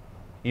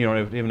 You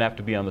don't even have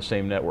to be on the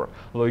same network.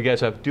 Although you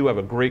guys do have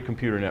a great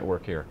computer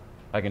network here.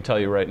 I can tell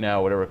you right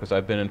now, whatever, because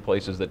I've been in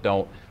places that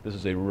don't. This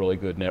is a really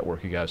good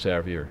network you guys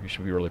have here. You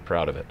should be really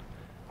proud of it.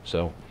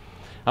 So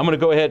I'm going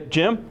to go ahead.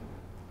 Jim?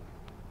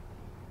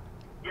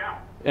 Yeah.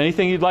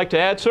 Anything you'd like to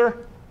add, sir?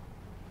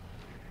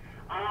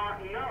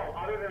 No,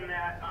 other than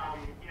that,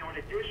 in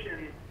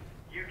addition,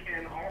 you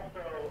can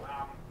also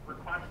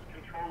request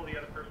control of the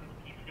other person's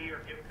PC or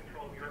give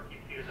control of your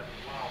PC to them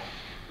as well.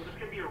 So this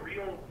could be a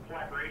real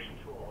collaboration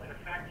tool. In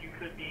effect, you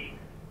could be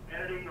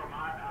editing or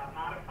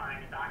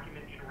modifying a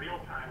document in real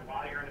time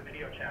while you're in a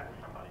video chat with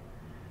somebody.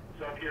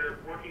 So if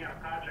you're working on a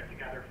project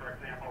together, for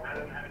example,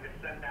 rather than having to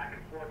send back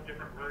and forth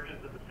different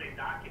versions of the same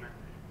document,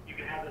 you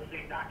can have the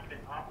same document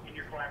up in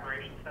your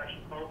collaboration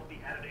session, both be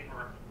editing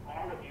or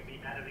all of you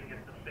be editing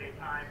at the same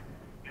time,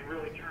 and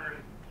really turn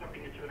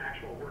something into an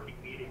actual working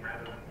meeting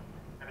rather than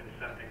having to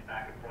send things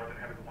back and forth and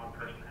having one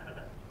person edit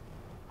it.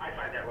 I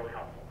find that really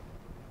helpful.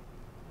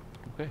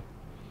 Okay.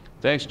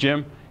 Thanks,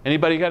 Jim.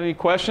 Anybody got any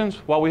questions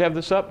while we have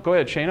this up? Go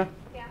ahead, Shayna.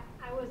 Yeah,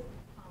 I was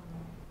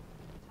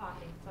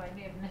talking, so I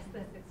may have missed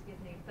this, excuse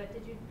me. But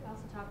did you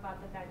also talk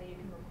about the fact that you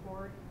can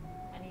record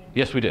any?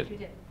 Yes, we did. You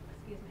did,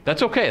 excuse me.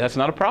 That's okay. That's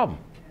not a problem.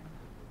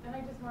 And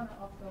I just want to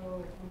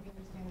also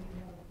understand that you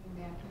have a few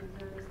Mac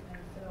users,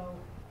 and so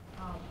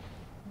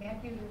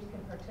Mac users can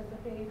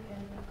participate in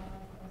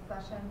a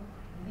session.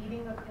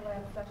 Leading a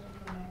collab session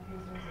for Mac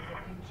users is a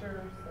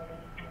feature, so that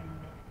you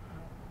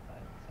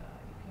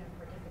can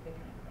participate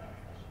in a collab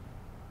session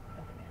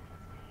as a Mac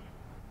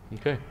user.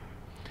 Okay.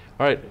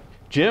 All right.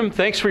 Jim,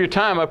 thanks for your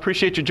time. I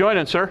appreciate you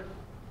joining, sir.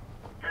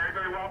 Very,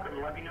 very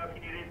welcome. Let me know if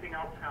you need anything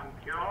else. I'm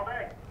here all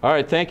day. All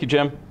right. Thank you,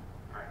 Jim.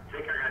 All right.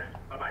 Take care, guys.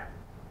 Bye-bye.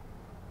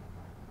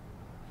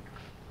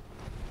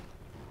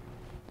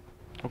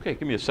 Okay,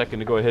 give me a second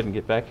to go ahead and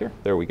get back here.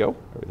 There we go.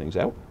 Everything's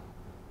out.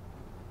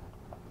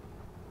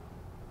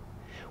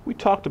 We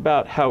talked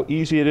about how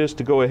easy it is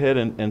to go ahead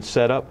and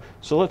set up.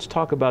 So let's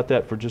talk about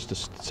that for just a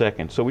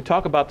second. So we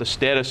talk about the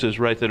statuses,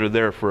 right, that are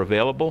there for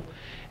available.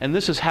 And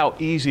this is how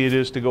easy it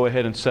is to go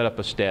ahead and set up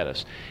a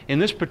status. In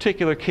this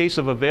particular case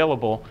of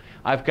available,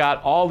 I've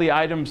got all the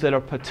items that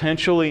are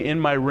potentially in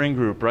my ring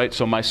group, right?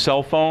 So my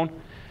cell phone,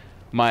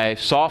 my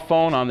soft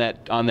phone on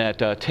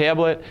that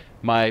tablet,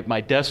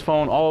 my desk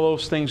phone, all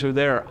those things are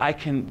there. I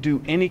can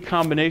do any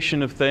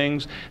combination of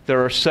things.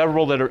 There are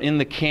several that are in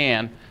the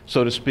can,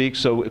 so to speak.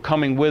 So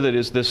coming with it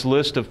is this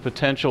list of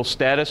potential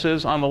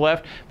statuses on the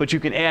left, but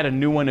you can add a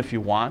new one if you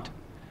want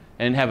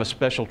and have a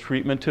special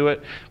treatment to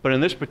it. But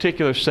in this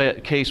particular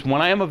case,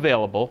 when I am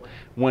available,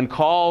 when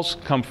calls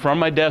come from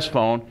my desk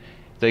phone,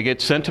 they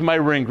get sent to my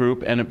ring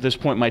group, and at this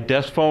point my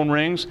desk phone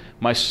rings,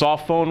 my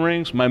soft phone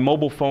rings, my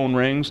mobile phone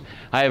rings.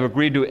 I have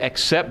agreed to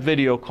accept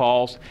video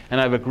calls,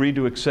 and I've agreed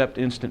to accept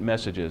instant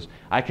messages.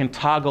 I can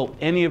toggle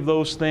any of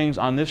those things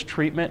on this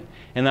treatment,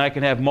 and then I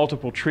can have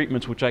multiple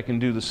treatments which I can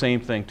do the same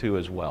thing to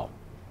as well.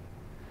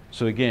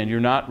 So again, you're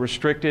not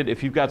restricted.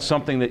 If you've got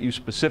something that you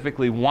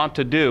specifically want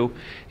to do,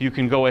 you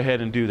can go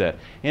ahead and do that.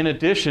 In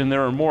addition,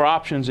 there are more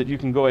options that you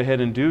can go ahead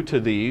and do to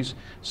these.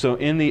 So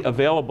in the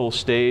available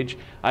stage,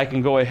 I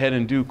can go ahead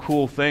and do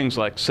cool things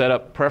like set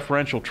up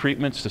preferential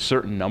treatments to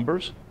certain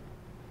numbers.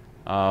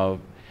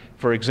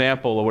 For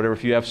example, or whatever,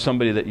 if you have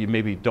somebody that you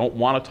maybe don't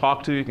want to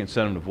talk to, you can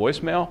send them to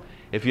voicemail.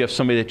 If you have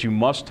somebody that you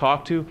must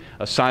talk to,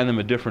 assign them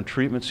a different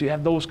treatment. So you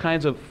have those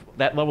kinds of,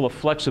 that level of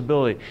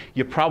flexibility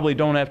you probably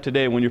don't have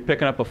today when you're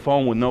picking up a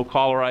phone with no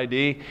caller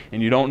ID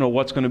and you don't know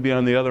what's going to be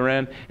on the other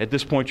end. At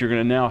this point, you're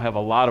going to now have a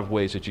lot of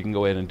ways that you can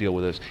go ahead and deal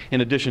with this,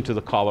 in addition to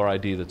the caller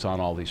ID that's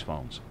on all these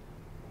phones.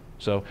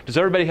 So does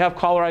everybody have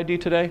caller ID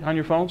today on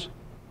your phones?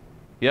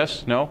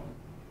 Yes? No?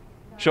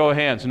 Show of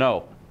hands,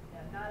 no.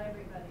 Not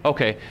everybody.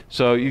 Okay,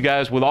 so you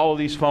guys, with all of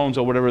these phones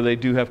or whatever, they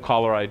do have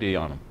caller ID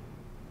on them.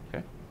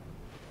 Okay?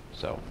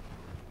 So,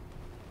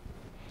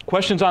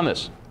 questions on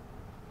this?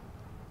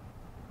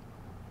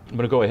 I'm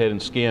going to go ahead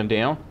and scan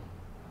down.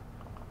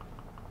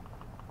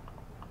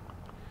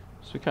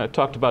 So we kind of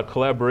talked about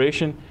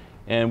collaboration,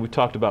 and we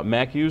talked about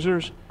Mac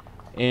users.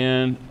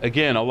 And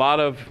again, a lot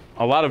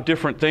of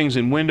different things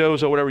in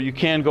Windows or whatever you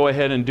can go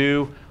ahead and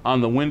do on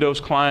the Windows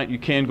client. You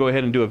can go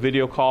ahead and do a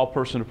video call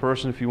person to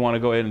person if you want to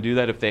go ahead and do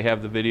that, if they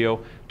have the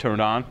video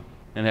turned on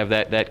and have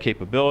that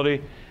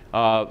capability.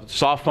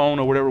 Soft phone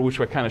or whatever, which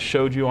I kind of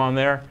showed you on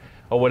there,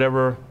 or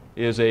whatever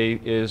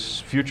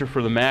is future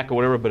for the Mac or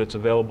whatever, but it's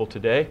available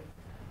today.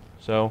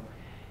 So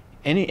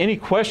any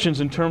questions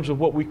in terms of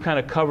what we kind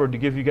of covered to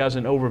give you guys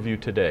an overview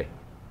today?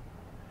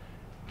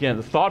 Again,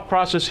 the thought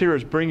process here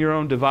is bring your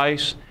own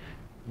device.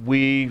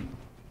 No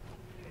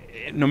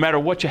matter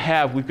what you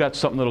have, we've got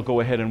something that'll go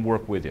ahead and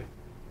work with you.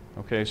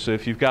 Okay, so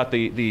if you've got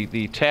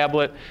the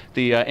tablet,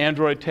 the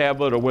Android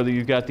tablet, or whether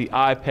you've got the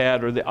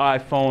iPad or the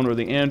iPhone or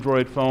the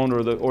Android phone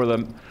or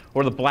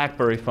the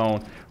BlackBerry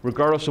phone,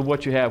 regardless of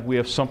what you have, we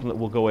have something that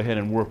will go ahead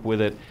and work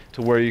with it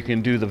to where you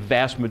can do the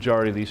vast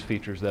majority of these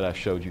features that I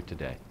showed you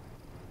today.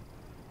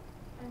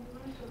 And do you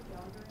want to show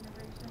calendar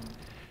integration?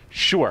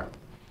 Sure.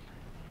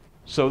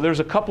 So there's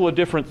a couple of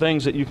different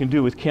things that you can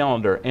do with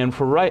Calendar, and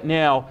for right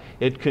now,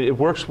 it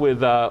works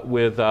with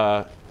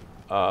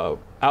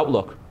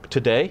Outlook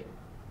today.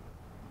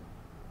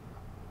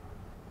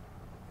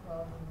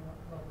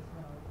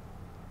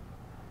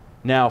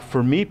 Now,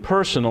 for me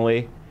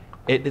personally,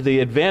 the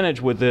advantage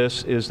with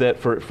this is that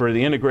for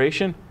the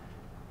integration,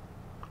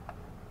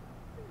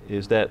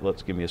 is that,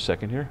 let's give me a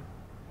second here.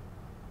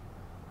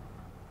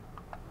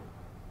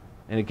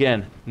 And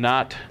again,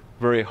 not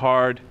very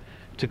hard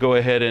to go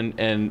ahead and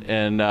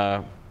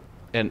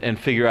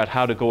figure out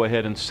how to go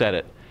ahead and set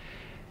it.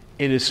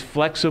 It is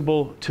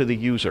flexible to the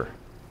user.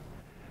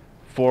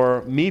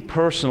 For me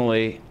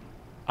personally,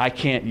 I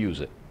can't use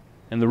it.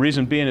 And the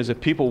reason being is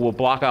that people will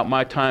block out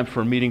my time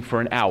for a meeting for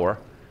an hour.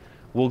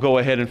 We'll go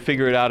ahead and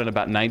figure it out in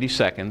about 90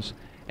 seconds.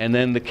 And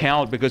then the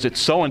calendar, because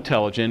it's so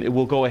intelligent, it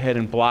will go ahead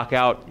and block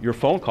out your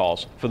phone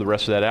calls for the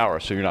rest of that hour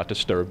so you're not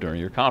disturbed during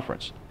your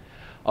conference.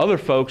 Other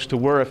folks, to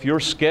where if your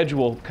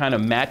schedule kind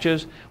of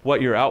matches what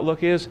your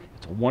Outlook is,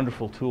 it's a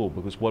wonderful tool,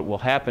 because what will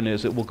happen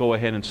is it will go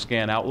ahead and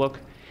scan Outlook,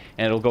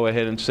 and it'll go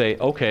ahead and say,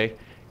 okay,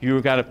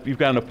 you've got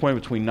an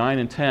appointment between 9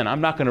 and 10.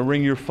 I'm not going to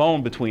ring your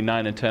phone between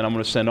 9 and 10. I'm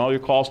going to send all your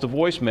calls to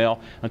voicemail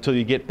until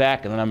you get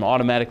back, and then I'm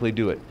automatically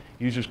do it.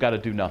 You just got to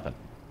do nothing.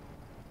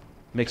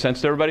 Make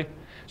sense to everybody?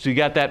 So you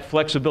got that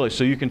flexibility.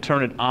 So you can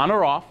turn it on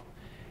or off,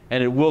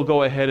 and it will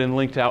go ahead and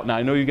link to Outlook. Now,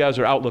 I know you guys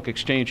are Outlook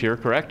Exchange here,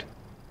 correct?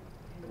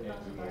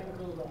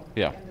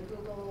 Yeah. And the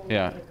Google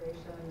Yeah.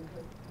 integration,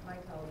 because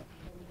Mitel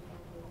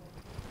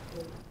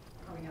is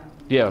coming out.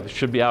 Yeah, it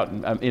should be out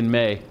in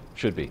May,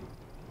 should be.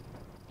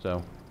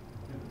 So,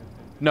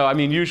 no, I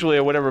mean, usually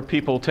or whatever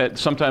people,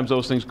 sometimes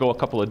those things go a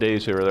couple of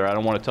days here or there. I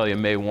don't want to tell you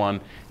May 1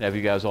 and have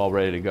you guys all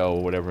ready to go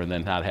or whatever and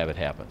then not have it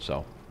happen,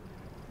 so.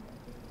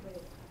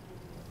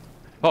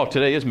 Oh,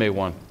 today is May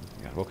 1.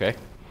 Okay.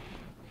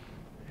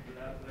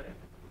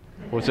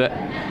 What's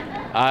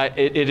that?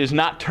 It is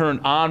not turned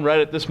on right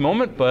at this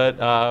moment, but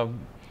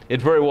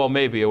it very well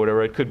may be or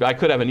whatever. It could. I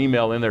could have an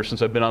email in there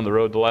since I've been on the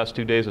road the last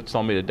 2 days that's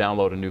telling me to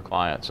download a new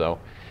client. So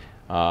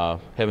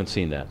haven't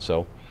seen that.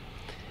 So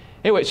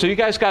anyway, so you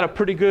guys got a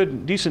pretty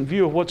good, decent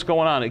view of what's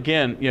going on.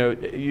 Again,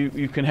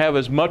 you can have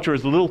as much or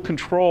as little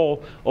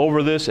control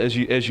over this as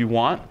you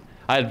want.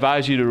 I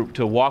advise you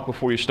to walk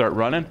before you start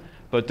running.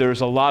 But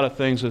there's a lot of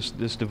things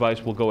this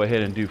device will go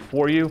ahead and do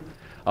for you.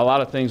 A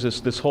lot of things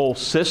this whole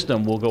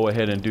system will go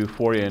ahead and do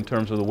for you in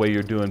terms of the way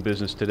you're doing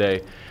business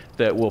today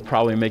that will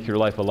probably make your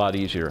life a lot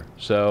easier.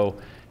 So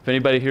if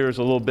anybody here is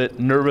a little bit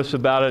nervous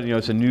about it,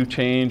 it's a new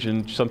change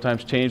and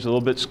sometimes change is a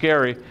little bit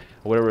scary, or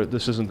whatever,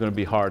 this isn't going to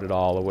be hard at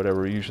all or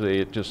whatever. Usually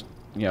it just,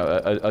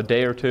 a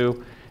day or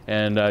two,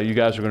 and you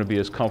guys are going to be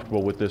as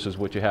comfortable with this as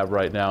what you have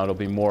right now. It'll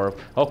be more,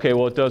 okay,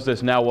 well, it does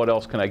this, now what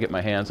else can I get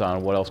my hands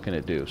on? What else can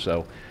it do?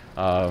 So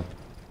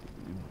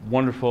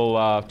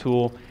wonderful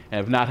tool, and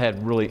have not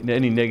had really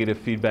any negative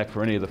feedback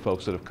for any of the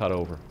folks that have cut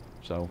over.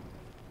 So.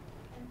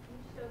 And can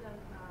you show them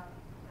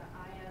the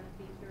IM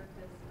feature?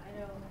 Because I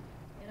know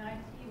in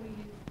IT we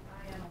use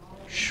IM all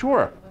over.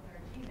 Sure. with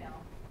our Gmail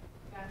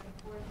back and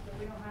forth, so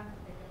we don't have to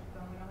pick up the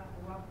phone, we don't have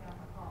to walk down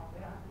the hall,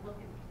 we don't have to look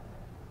at each other,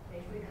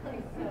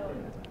 basically. So,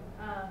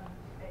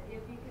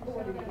 if you can show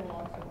them.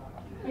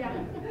 Yeah.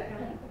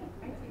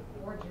 I take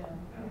 4 Jim.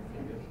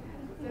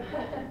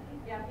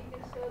 Yeah, if you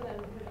can show them,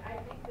 because I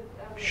think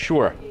that would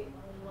Sure. create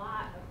a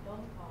lot of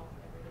phone calls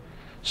every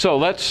day. So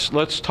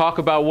let's talk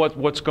about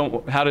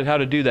how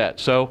to do that.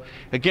 So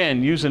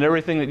again, using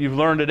everything that you've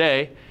learned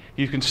today,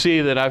 you can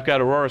see that I've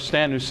got Aurora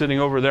Stanton who's sitting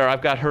over there.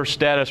 I've got her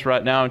status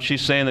right now, and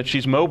she's saying that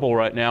she's mobile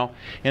right now.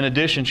 In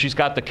addition, she's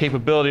got the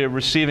capability of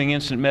receiving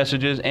instant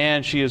messages,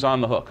 and she is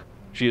on the hook.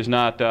 She is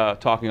not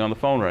talking on the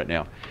phone right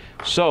now.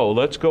 So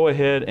let's go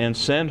ahead and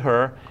send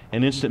her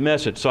an instant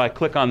message. So I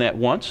click on that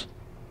once.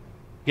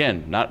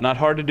 Again, not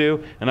hard to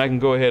do, and I can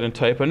go ahead and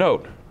type a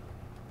note.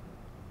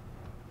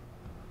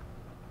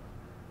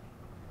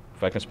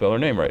 If I can spell her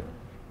name right.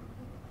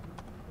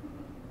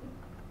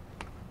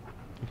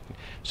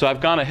 So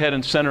I've gone ahead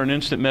and sent her an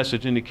instant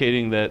message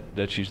indicating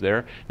that she's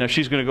there. Now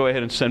she's going to go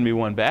ahead and send me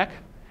one back,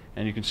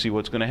 and you can see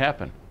what's going to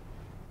happen.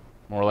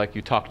 More like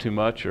you talk too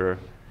much, or...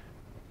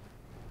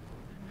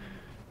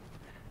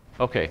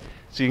 Okay,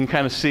 so you can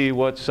kind of see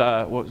what's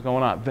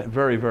going on.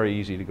 Very, very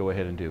easy to go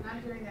ahead and do.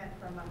 I'm doing that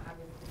from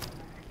obviously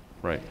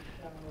my Right.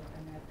 so,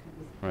 and that could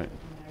be Right.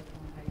 from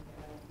iPhone,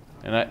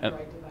 iPad, And I- Android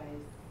device,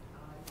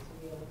 to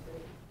be able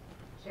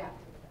to chat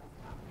to the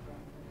desktop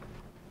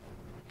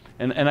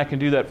from And I can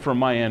do that from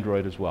my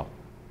Android as well.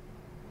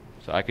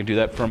 So I can do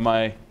that from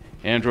my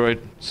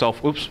Android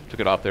oops, took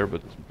it off there,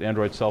 but the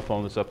Android cell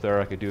phone that's up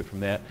there, I could do it from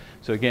that.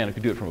 So again, I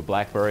could do it from a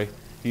BlackBerry.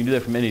 You can do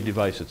that from any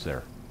device that's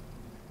there.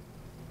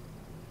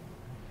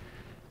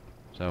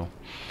 So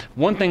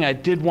one thing I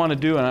did want to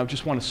do, and I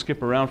just want to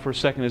skip around for a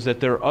second, is that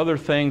there are other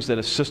things that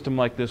a system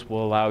like this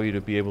will allow you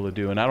to be able to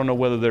do. And I don't know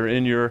whether they're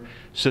in your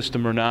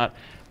system or not,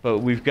 but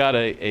we've got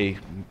a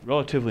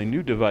relatively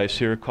new device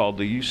here called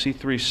the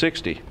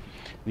UC360.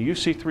 The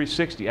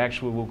UC360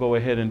 actually will go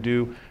ahead and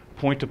do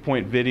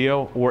point-to-point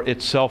video or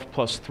itself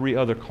plus 3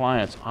 other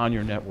clients on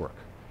your network.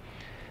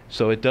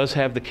 So it does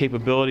have the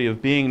capability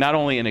of being not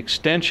only an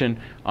extension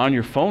on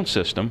your phone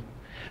system,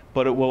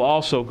 but it will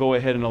also go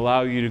ahead and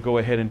allow you to go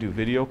ahead and do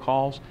video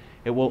calls.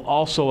 It will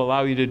also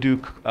allow you to do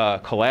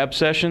collab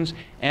sessions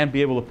and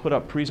be able to put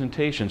up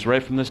presentations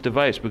right from this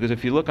device. Because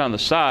if you look on the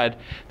side,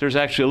 there's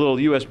actually a little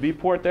USB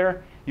port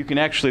there. You can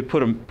actually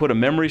put a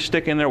memory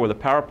stick in there with a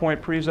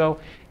PowerPoint prezo.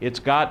 It's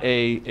got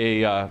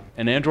an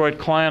Android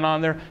client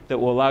on there that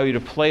will allow you to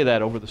play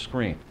that over the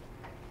screen.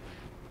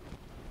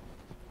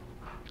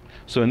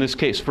 So in this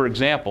case, for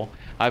example,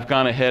 I've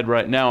gone ahead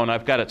right now and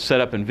I've got it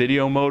set up in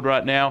video mode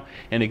right now.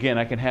 And again,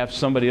 I can have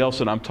somebody else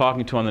that I'm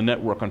talking to on the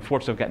network.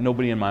 Unfortunately, I've got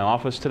nobody in my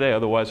office today.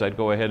 Otherwise, I'd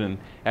go ahead and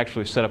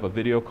actually set up a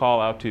video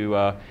call out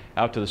to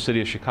the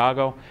city of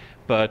Chicago.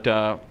 But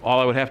all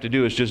I would have to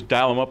do is just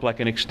dial them up like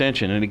an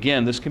extension. And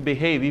again, this can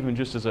behave even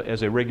just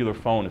as a regular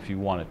phone if you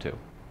wanted to.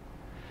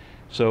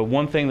 So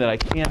one thing that I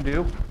can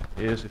do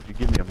is, if you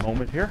give me a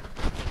moment here.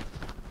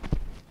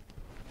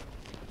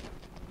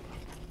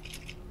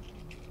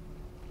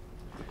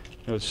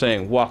 It's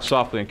saying walk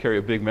softly and carry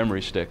a big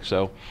memory stick.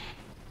 So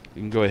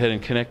you can go ahead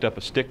and connect up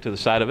a stick to the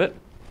side of it.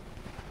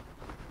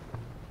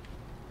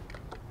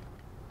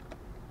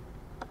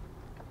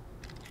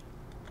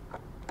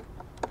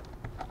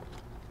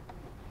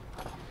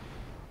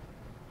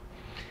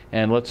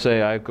 And let's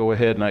say I go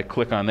ahead and I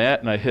click on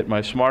that and I hit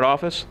my Smart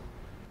Office.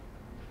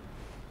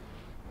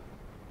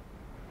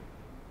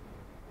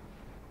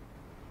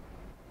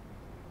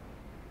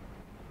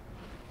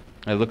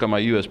 I look at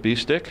my USB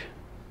stick.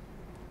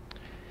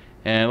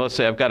 And let's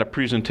say I've got a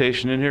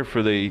presentation in here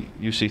for the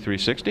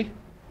UC360.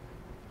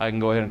 I can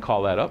go ahead and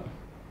call that up.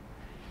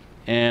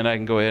 And I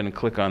can go ahead and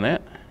click on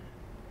that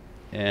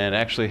and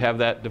actually have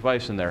that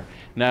device in there.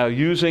 Now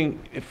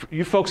if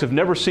you folks have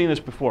never seen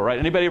this before, right?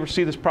 Anybody ever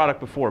see this product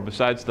before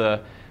besides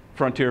the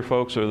Frontier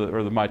folks or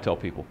the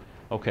Mitel people?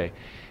 Okay.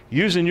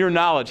 Using your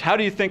knowledge, how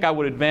do you think I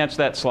would advance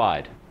that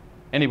slide?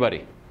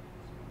 Anybody?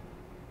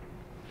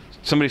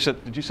 Somebody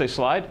said, did you say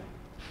slide?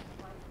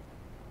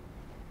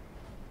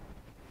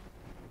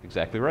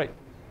 Exactly right.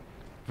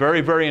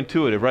 Very, very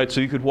intuitive, right? So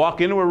you could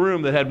walk into a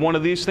room that had one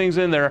of these things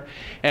in there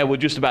and with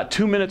just about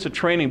 2 minutes of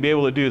training be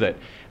able to do that.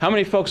 How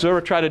many folks have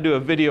ever tried to do a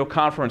video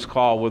conference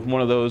call with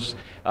one of those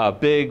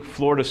big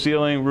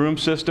floor-to-ceiling room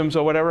systems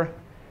or whatever?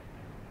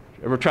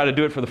 Ever try to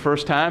do it for the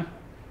first time?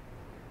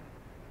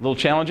 A little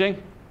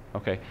challenging?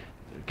 Okay.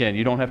 Again,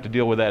 you don't have to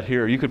deal with that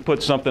here. You could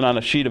put something on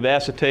a sheet of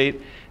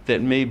acetate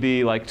that may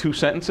be like 2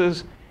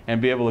 sentences and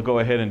be able to go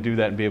ahead and do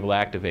that and be able to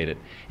activate it.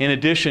 In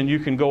addition, you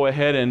can go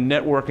ahead and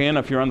network in.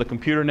 If you're on the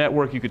computer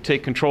network, you could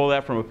take control of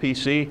that from a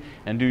PC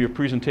and do your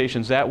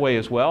presentations that way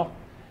as well.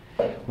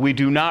 We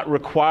do not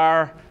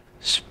require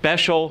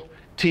special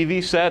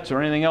TV sets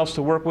or anything else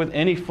to work with.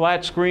 Any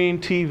flat screen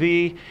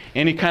TV,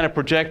 any kind of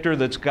projector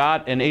that's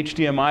got an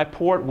HDMI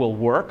port will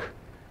work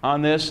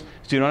on this,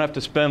 so you don't have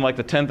to spend like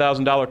the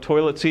 $10,000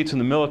 toilet seats in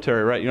the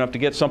military, right? You don't have to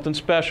get something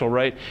special,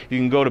 right? You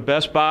can go to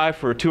Best Buy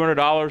for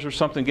 $200 or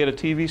something, get a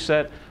TV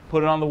set,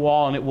 put it on the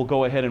wall, and it will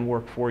go ahead and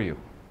work for you.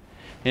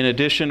 In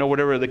addition, or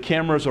whatever, the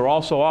cameras are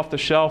also off the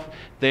shelf.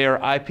 They are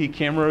IP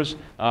cameras.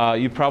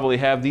 You probably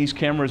have these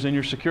cameras in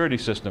your security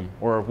system,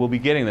 or will be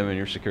getting them in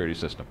your security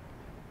system.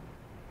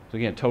 So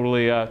again,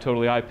 totally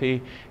IP.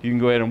 You can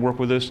go ahead and work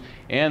with this,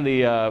 and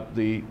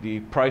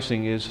the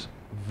pricing is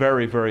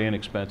very, very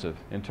inexpensive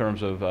in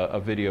terms of a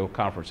video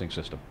conferencing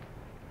system.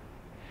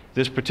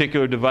 This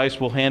particular device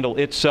will handle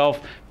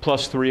itself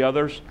plus 3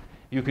 others.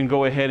 You can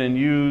go ahead and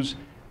use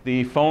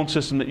the phone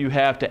system that you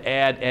have to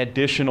add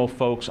additional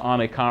folks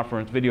on a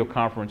video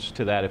conference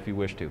to that if you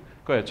wish to.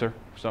 Go ahead, sir.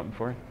 Something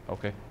for you?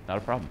 Okay, not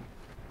a problem.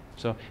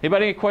 So,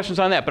 anybody any questions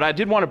on that? But I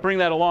did want to bring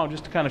that along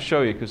just to kind of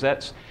show you, because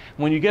that's,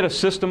 when you get a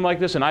system like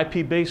this, an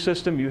IP-based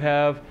system, you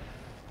have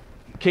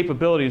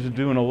capabilities of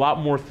doing a lot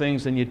more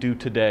things than you do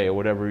today or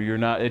whatever.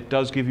 It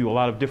does give you a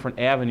lot of different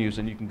avenues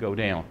that you can go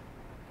down.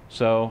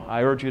 So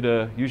I urge you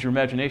to use your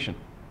imagination.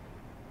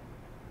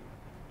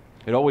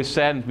 It always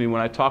saddens me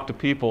when I talk to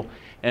people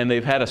and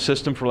they've had a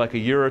system for like a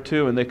year or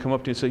two and they come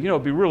up to you and say, you know,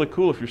 it'd be really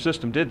cool if your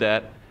system did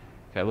that.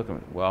 Okay, I look at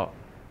it, well,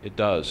 it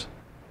does.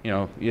 You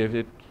know,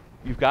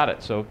 you've got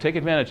it, so take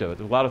advantage of it.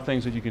 There's a lot of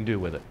things that you can do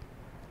with it.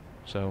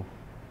 So,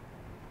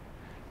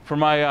 for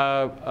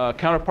my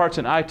counterparts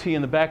in IT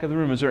in the back of the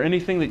room, is there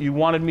anything that you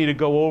wanted me to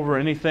go over,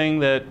 anything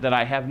that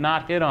I have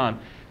not hit on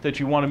that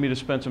you wanted me to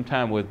spend some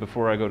time with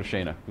before I go to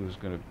Shayna, who's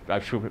going to,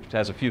 I'm sure,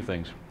 has a few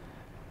things.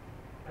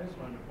 I just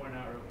wanted to point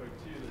out real quick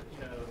too that,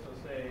 you know, so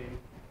say,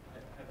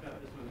 I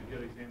thought this was a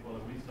good example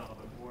that we saw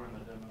before in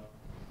the demo.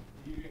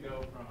 You can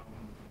go from,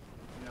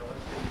 you know,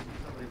 let's say you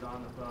see somebody's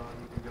on the phone,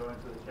 you can go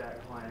into the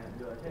chat client and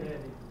be like, hey,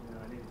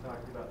 I need to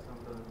talk to you about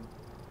something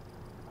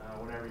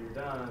whenever you're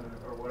done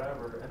or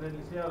whatever. And then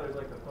you see how there's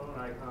like the phone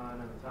icon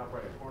in the top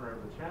right corner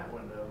of the chat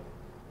window.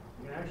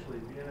 You can actually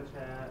be in a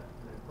chat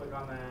and then click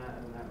on that,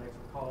 and that makes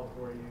a call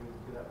for you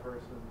to that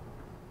person.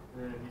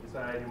 And then if you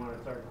decide you want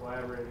to start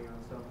collaborating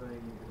on something,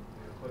 you can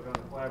click on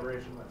the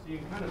collaboration button. So you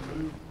can kind of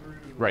move through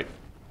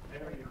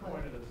every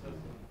point of the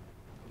system,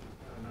 which is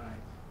kind of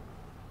nice.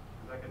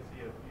 Because I can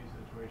see a few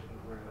situations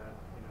where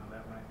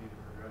that might be the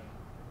progression.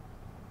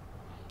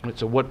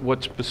 So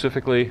what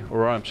specifically,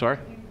 or I'm sorry?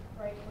 You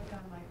right click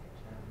on my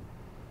picture.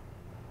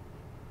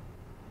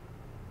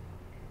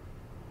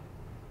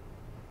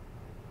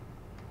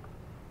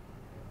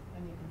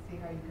 And you can see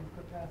how you can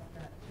progress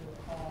that to a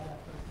call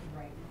that person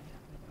right now.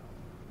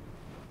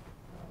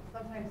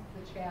 Sometimes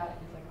the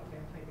chat is like, okay,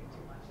 I'm typing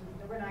too much.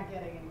 We're not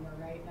getting anywhere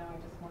right now. I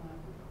just want to,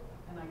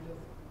 and I just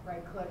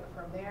right click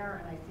from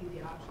there and I see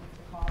the options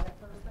to call that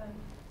person.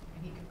 And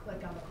he can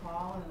click on the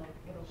call and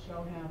it'll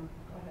show him,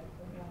 go ahead,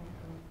 go down.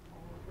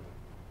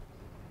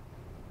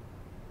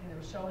 And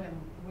it'll show him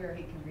where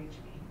he can reach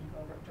me. He can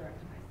go direct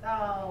to my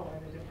cell or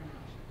the different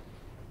options.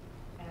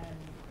 And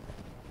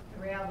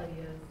the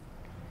reality is,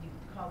 if he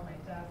calls my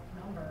desk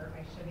number,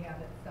 I should have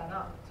it set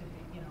up to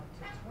be, to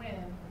twin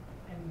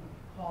and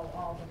call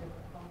all the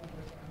different phone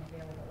numbers that I'm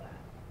available at.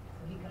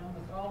 So he can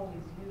almost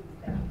always use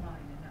that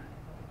line and not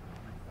have to call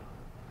myself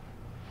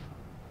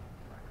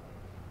directly.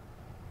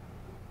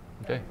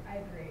 Okay. I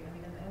agree. I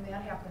mean, and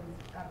that happens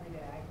every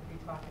day. I could be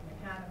talking to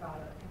Ken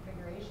about a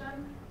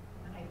configuration.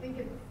 I think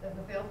it's, as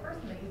a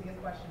salesperson, the easiest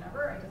question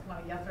ever. I just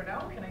want a yes or no.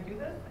 Can I do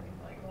this? And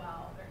he's like,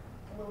 well, they're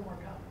a little more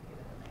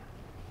complicated than that.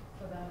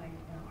 So then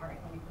all right,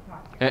 let me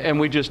talk to you. And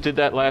we just did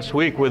that last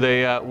week with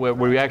where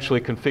we actually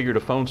configured a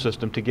phone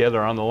system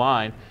together on the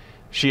line.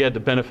 She had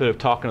the benefit of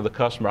talking to the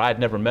customer. I had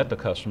never met the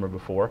customer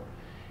before.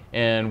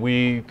 And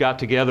we got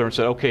together and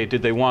said, okay,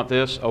 did they want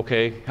this?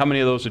 Okay, how many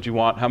of those did you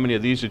want? How many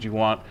of these did you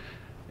want?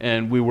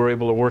 And we were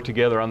able to work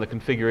together on the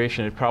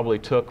configuration. It probably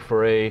took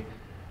for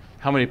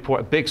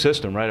big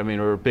system, right? I mean,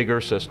 or a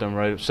bigger system,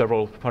 right?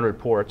 Several hundred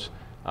ports.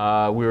 We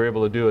were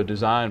able to do a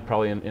design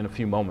probably in a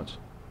few moments.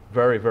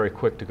 Very, very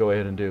quick to go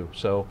ahead and do.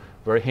 So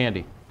very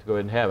handy to go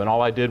ahead and have. And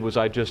all I did was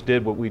I just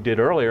did what we did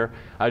earlier.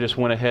 I just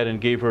went ahead and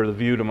gave her the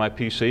view to my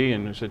PC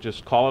and said,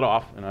 just call it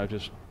off. And I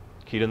just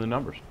keyed in the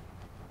numbers.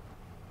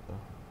 So,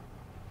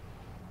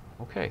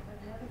 okay.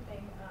 Another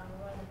thing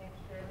we wanted to make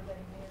sure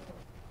everybody knew is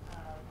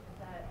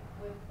that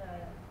with the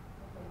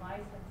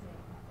licensing,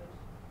 which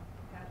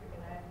Patrick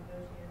and I have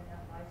negotiated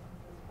out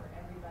licenses for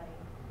everybody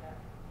that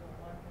will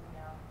want them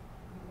now,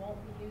 you won't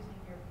be using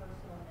your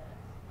personal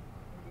minutes.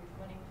 If you're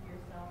twinning to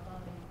your cell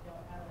phone and you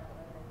don't have an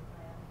unlimited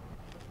plan,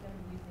 it's going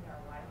to be using our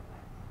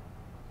Wi-Fi.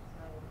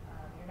 So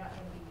you're not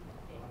going to be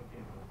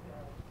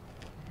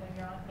when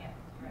you're on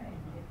campus, right?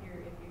 If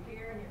you're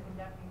here and you're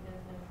conducting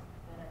business,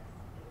 then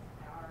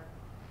it's our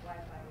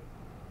Wi-Fi.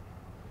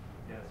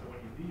 Yeah, so when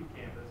you leave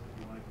campus, if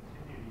you want to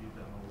continue to use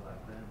that mobile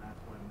app, then that's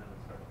when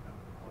minutes start to come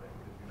into play,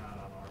 because you're not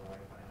on our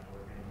Wi-Fi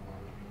network anymore,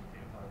 which means you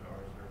can't talk to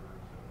our servers,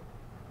 so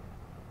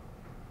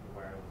the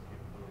wireless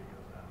capability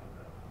goes down with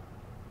that.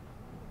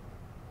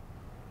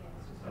 Yeah,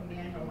 it's just a Something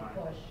to keep in manual mind.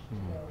 push to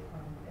go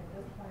from, at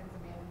this point, it's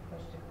a manual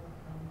push to go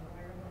from the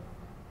wireless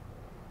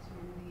to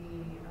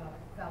the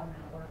cell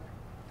network.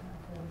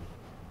 So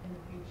in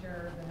the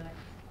future,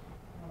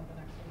 one of the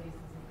next releases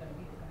is going to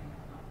be coming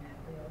out on that.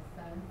 They'll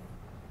sense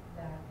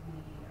that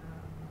the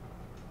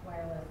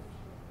wireless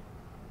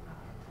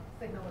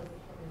signal is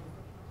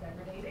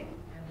degrading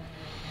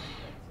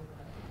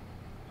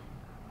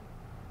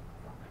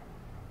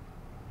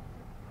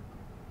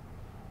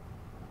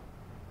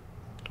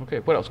Okay,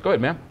 what else? Go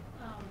ahead, ma'am. Is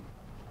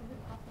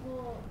it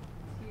possible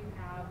to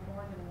have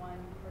more than one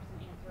person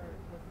answer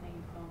the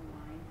same phone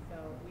line, so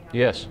we have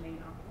Yes. the main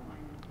office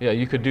line? Yeah,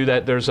 you could do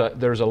that. There's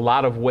a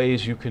lot of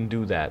ways you can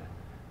do that.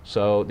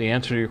 So the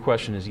answer to your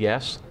question is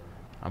yes.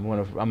 I'm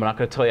not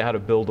going to tell you how to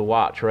build a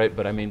watch, right?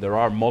 But I mean, there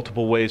are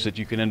multiple ways that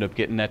you can end up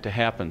getting that to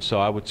happen. So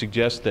I would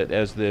suggest that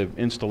as the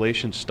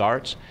installation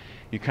starts,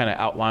 you kind of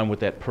outline with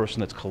that person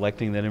that's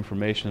collecting that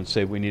information and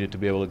say, we need it to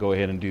be able to go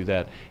ahead and do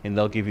that, and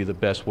they'll give you the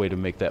best way to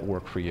make that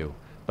work for you.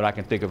 But I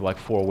can think of like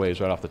 4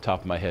 ways right off the top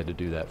of my head to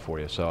do that for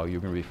you, so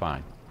you're going to be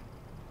fine.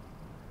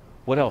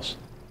 What else?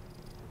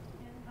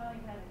 And Holly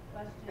had a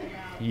question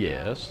about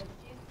Yes. if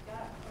she's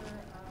got her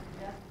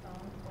desk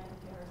phone went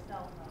to her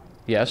cell phone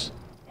Yes?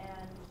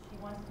 and she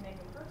wants to make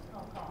a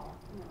personal call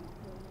from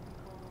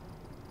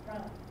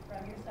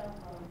your cell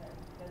phone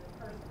that's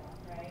personal,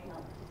 right? No,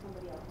 to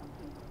somebody else on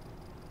team.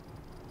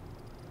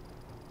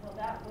 Well,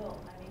 that will,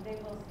 I mean,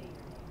 they will see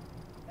your name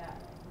that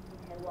way.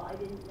 Okay, well, I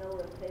didn't know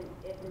if it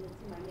was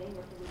to my name or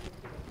if it was just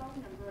to the phone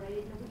number, and I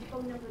didn't know which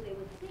phone number they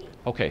would see.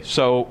 Okay,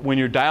 so when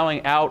you're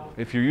dialing out,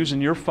 if you're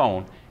using your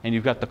phone and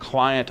you've got the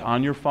client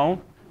on your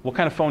phone, what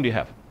kind of phone do you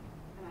have?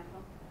 And I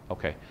phone.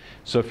 Okay,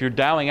 so if you're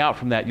dialing out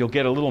from that, you'll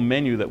get a little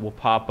menu that will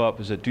pop up.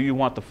 Is it, do you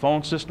want the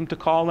phone system to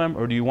call them,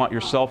 or do you want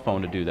your cell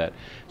phone to do that?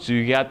 So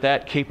you got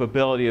that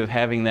capability of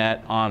having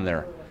that on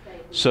there.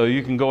 So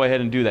you can go ahead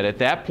and do that. At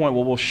that point,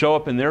 what will show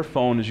up in their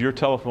phone is your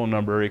telephone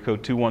number, area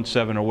code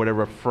 217 or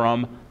whatever,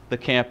 from the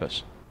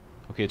campus.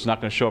 Okay, it's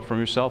not going to show up from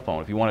your cell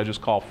phone. If you want to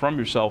just call from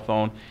your cell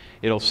phone,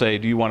 it'll say,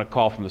 do you want to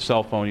call from the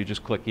cell phone? You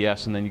just click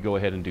yes, and then you go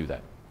ahead and do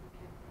that.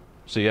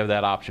 So you have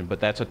that option. But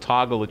that's a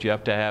toggle that you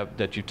have to have,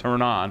 that you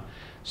turn on,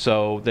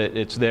 so that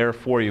it's there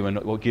for you and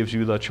it gives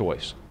you the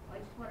choice. I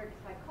just wondered,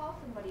 if I call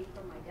somebody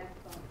from my desk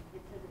phone,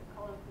 it says it's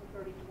calling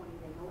from 3020,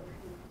 they know it's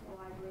from the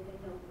library, they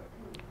know where it's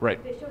coming. Right.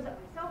 If it shows up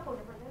my cell phone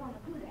number, they don't know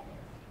who that is.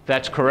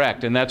 That's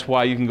correct, and that's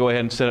why you can go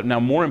ahead and set up.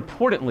 Now, more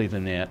importantly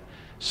than that,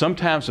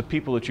 sometimes the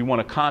people that you want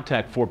to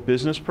contact for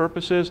business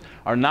purposes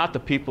are not the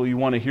people you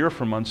want to hear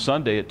from on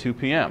Sunday at 2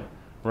 p.m.,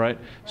 right?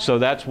 So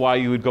that's why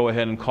you would go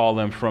ahead and call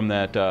them from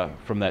that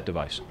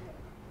device.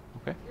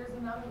 Okay? There's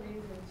another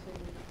reason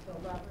to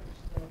leverage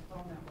the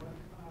phone network,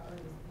 or the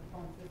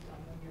phone system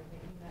when you're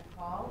making that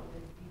call,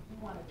 is if you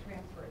want to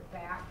transfer it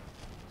back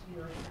to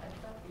your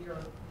headset, your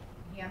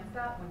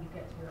handset when you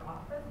get to your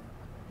office.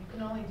 You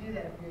can only do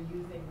that if you're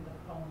using the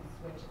phone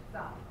switch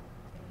itself.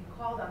 If you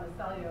called on the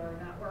cellular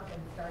network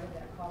and started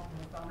that call from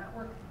the cell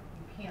network,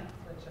 you can't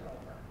switch it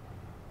over.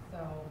 So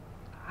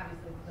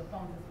obviously the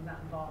phone system's not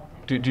involved.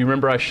 Do you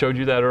remember I showed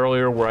you that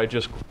earlier where I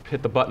just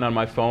hit the button on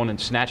my phone and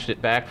snatched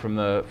it back from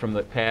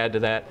the pad to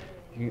that?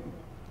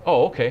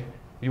 Oh, okay.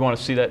 You want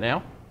to see that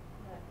now?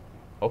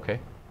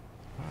 Okay.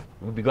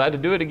 We'll be glad to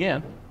do it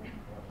again.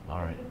 All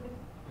right.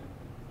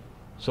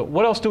 So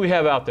what else do we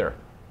have out there?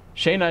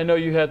 Shane, I know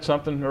you had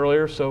something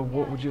earlier, so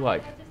what would you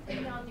like? I just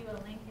emailed you a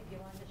link if you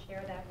wanted to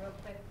share that real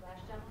quick flash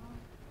demo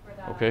for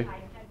the Okay.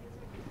 iPad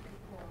user. It's pretty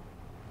cool.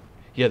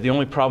 Yeah, the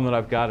only problem that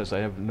I've got is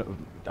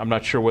I'm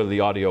not sure whether the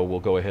audio will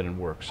go ahead and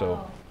work,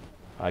 so Oh.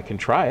 I can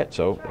try it,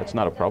 so Try that's it.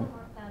 not a If it problem.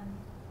 doesn't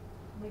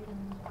work,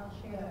 then I'll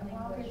share Yeah, the link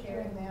while with you're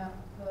Sherry. doing that,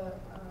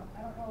 I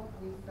don't know if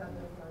we said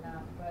this or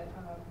not, but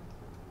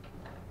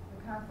the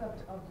concept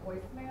of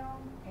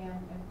voicemail and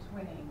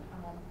twinning.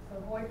 So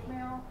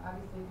voicemail,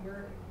 obviously,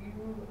 if you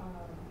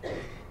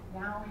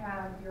now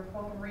have your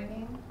phone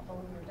ringing,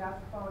 both your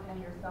desk phone and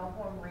your cell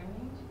phone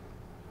ringing,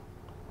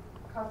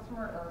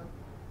 customer or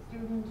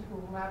student,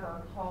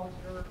 whomever calls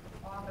your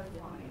office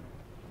line,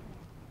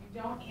 you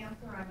don't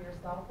answer on your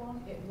cell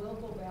phone, it will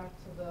go back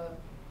to the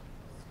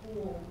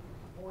school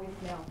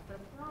voicemail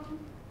system,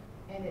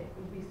 and it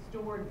will be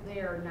stored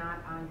there,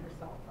 not on your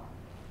cell phone.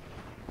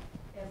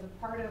 As a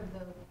part of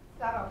the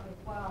setup as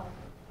well,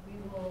 we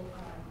will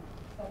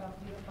set up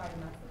unified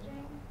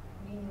messaging,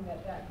 meaning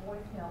that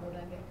voicemail will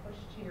then get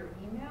pushed to your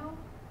email,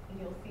 and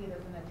you'll see it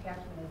as an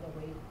attachment as a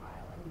WAV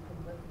file, and you can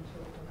listen to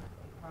it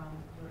directly from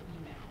your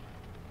email.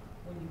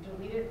 When you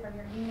delete it from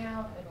your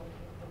email, it'll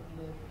get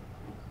deleted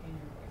in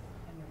your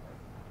voicemail.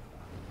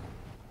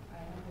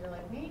 I don't know if you're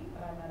like me,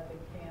 but I'm not a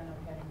big fan of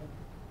having to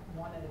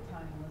one at a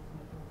time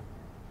listen to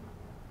voicemail.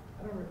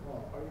 I don't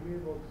recall. Are you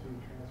able to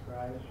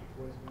transcribe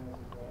voicemails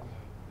as well?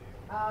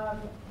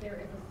 There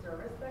is a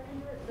service that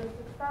can do it. The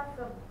success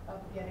of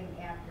getting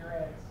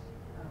accurate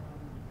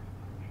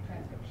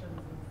transcriptions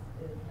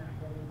is not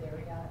really there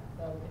yet.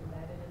 So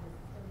embedded in the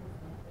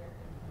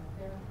system is not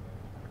there.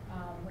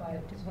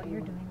 What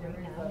you're doing there right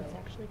is now a- is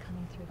actually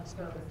coming through the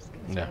speakers.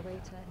 Is Yeah. there a way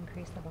to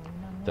increase the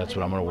volume on that? That's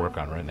what I'm going to work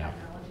on right now. I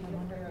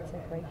wonder if it's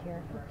like right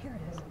here. Oh, here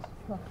it is.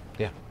 Look.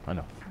 Yeah, I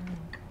know.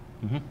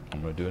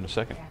 I'm going to do it in a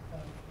second.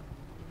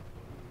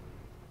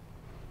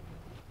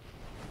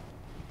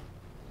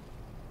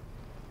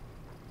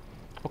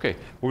 Okay,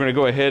 we're going to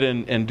go ahead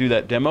and do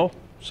that demo.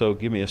 So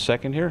give me a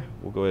second here.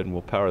 We'll go ahead and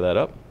we'll power that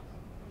up.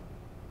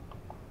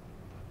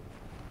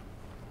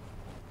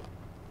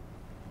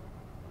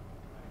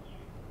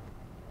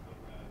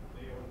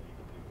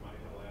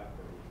 Mitel app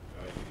or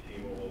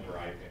T-Mobile for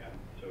iPad.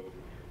 So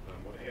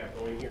what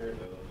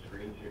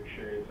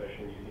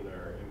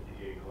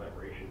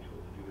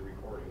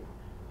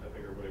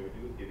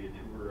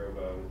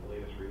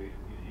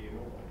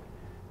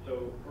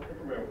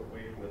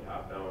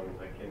drop down,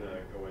 I can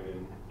go in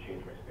and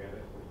change my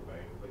status by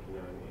clicking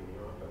on in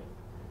the office,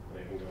 and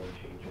I can go and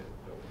change it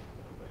so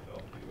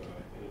myself to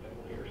in a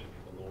demo here so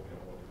people know kind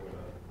of what's going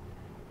on.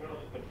 You can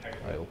also put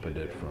text I opened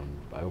it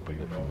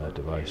from that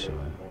device, so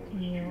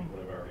Yeah. one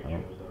of our I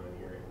don't- videos on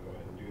here, I can go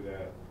ahead and do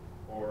that,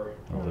 or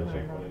I don't think if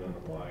I so. put it on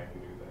the fly, I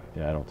can do that.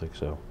 Yeah, I don't think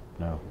so.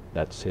 No,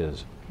 that's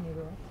his. Can you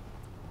do it?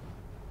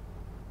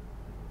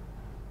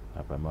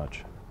 Not by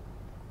much.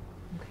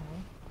 Okay.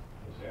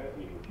 Just add,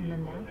 and you can see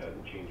And then it that?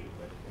 hasn't changed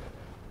like that.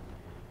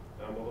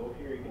 Down below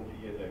here, you can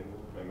see as I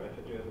move my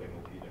messages, I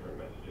can see different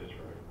messages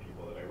from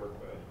people that I work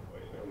with,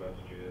 voicemail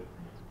messages.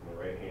 On the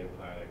right-hand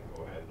side, I can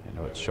go ahead and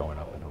I know it's showing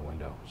up in a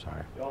window.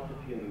 Sorry. you also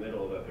see in the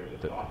middle that there's a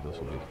soft This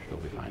will phone be. option,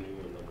 It'll be which is fine. new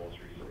in the most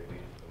recent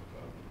release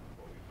of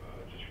what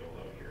we've just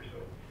rolled out here. So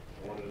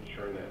I wanted to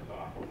turn that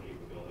soft phone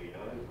capability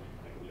on.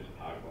 I can just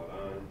toggle it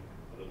on.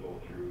 I'll just go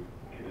through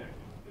connect.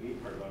 The neat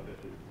part about this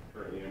is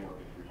currently I'm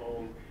working from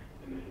home,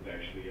 and this is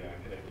actually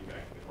connecting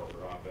back to the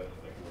corporate office,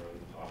 and I can run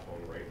the soft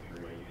phone right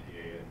through my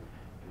UCA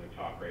and then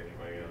talk right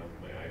through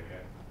my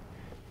iPad.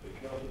 So you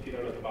can also see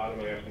down at the bottom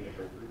I have some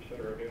different groups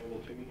that are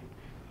available to me.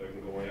 So I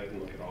can go ahead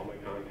and look at all my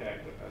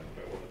contacts if that's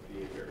what I want to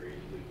see, and very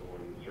easily go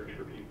and search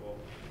for people.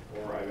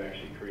 Or I've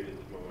actually created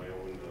some of my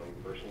own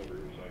personal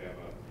groups. I have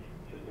a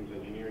systems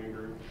engineering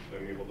group, so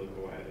I'm able to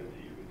go ahead and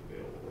see who's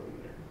available in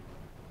there.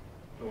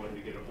 If I wanted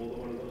to get a hold of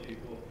one of those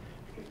people,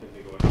 I can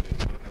simply go ahead and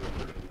click on the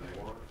person I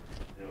want,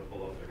 and it'll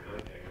pull out their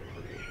contact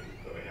information.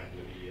 So I happen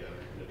to be in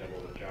a demo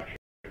with Josh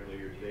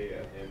earlier today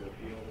at Amble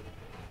Field,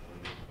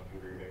 up in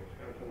Green Bay,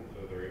 Wisconsin,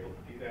 so they're able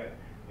to see that.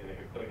 And I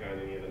can click on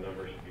any of the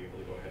numbers to be able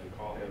to go ahead and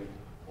call him.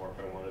 Or if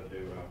I wanted to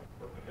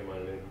work with him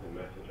on an instant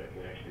message, I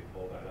can actually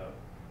pull that up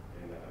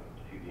and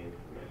see the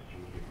instant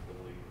messaging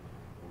capability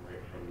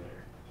right from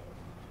there. So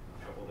a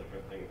couple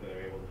different things that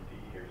I'm able to see.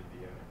 Here's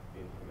the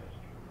instant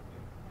messaging.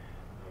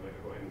 I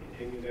can go ahead and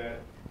continue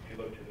that. If you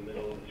look to the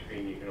middle of the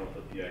screen, you can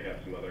also see I got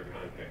some other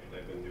contacts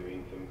that I've been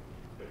doing some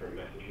different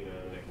messaging on,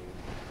 and I can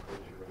go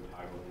through and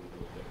toggle into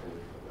those different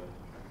messages.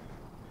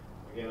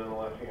 Again, on the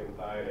left-hand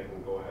side, I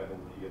can go ahead and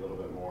see a little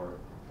bit more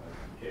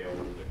detail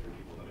on the different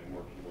people that I'm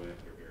working with.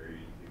 They're very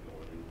easy to go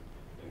in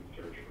and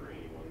search for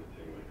anyone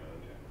that's in my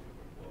contacts.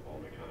 Pull up all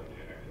my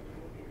contacts, and I'm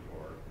looking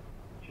for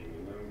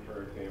Jimmy Lim,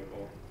 for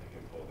example. I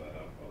can pull that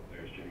up. Oh,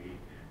 there's Jimmy.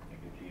 I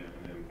can see on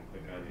him,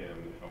 click on him,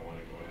 and if I want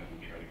to go ahead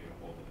and try to get a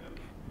hold of him,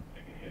 I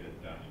can hit his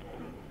desk phone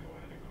and go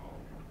ahead and call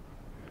him.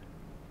 Okay.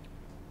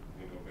 Let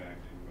me go back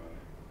to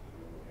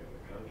some of my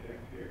other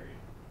contacts here,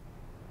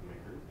 my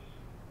groups.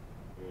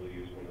 We'll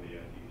use one of the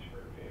SEs, for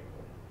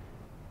example.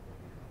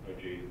 No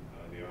Jay,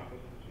 the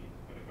office this week,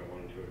 but if I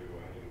wanted to, I could go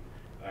ahead and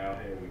dial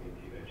him. We can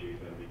see that Jay's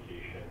on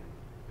vacation.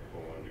 If I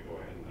wanted to go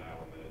ahead and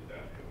dial him at his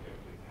desk, I can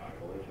simply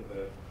toggle into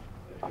this.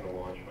 It's going to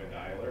launch my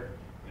dialer,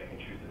 and I can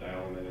choose to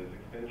dial him at his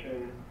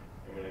extension.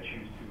 And when I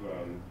choose to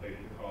place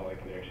the call, I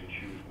can actually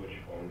choose which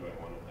phone do I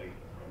want to place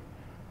it from.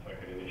 So I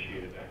can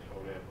initiate a desk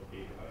phone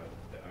application,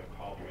 a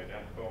call from my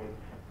desk phone,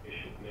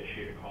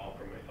 initiate a call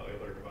from my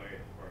cellular device,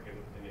 or I can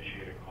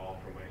initiate a call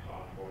from my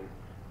soft phone,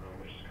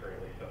 which is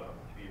currently set up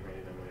to be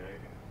running on my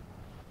iPad.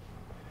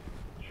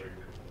 I'll show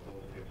you a couple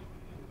of those types of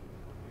pieces and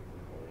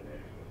people go in and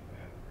access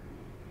that pretty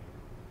easily.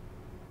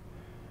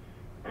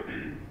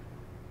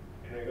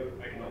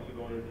 I can also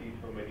go in and see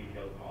some of my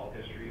detailed call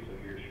history. So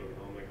here's showing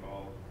all my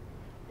calls.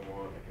 Go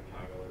on, I can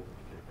toggle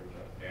into different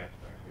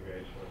aspects. Maybe I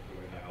just want to see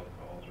my dialed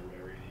calls or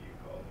my received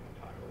calls. I can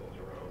toggle those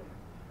around.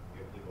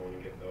 Be able to go in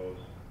and get those.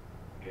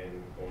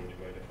 Again, go into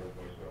my different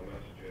voicemail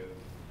messages.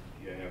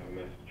 See, I have a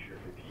message here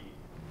from Pete.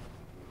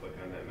 Click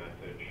on that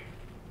message,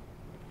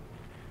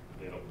 and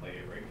it'll play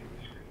it right through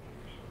the screen.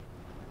 So,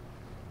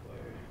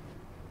 play.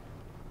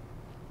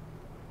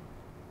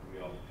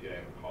 We also see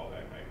I have a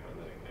callback icon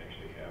that I can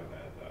actually have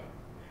that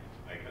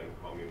icon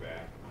call me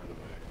back on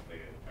my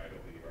play it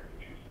privately, or I can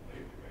choose to play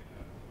it through my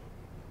set. So,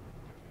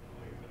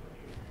 play it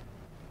through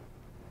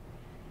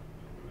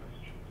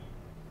messages.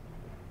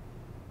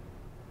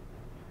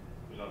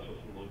 There's also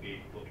some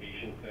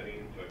location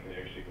settings, so I can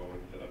actually go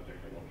and set up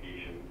different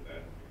locations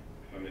that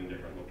if I'm in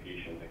different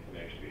locations, I can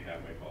actually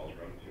have my calls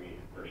run to me.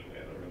 Personally,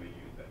 I don't really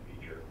use that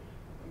feature,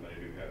 but I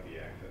do have the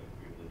access to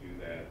be able to do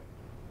that,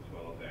 as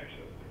well as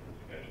access different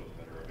schedules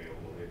that are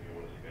available. Maybe I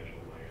want to schedule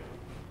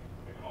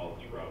my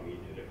calls to route me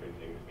to different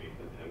things based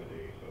on time of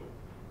day. So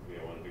maybe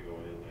I wanted to go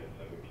in at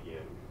 7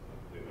 p.m. to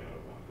do my out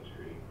of office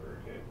greeting, for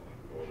example. I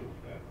can go in and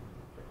set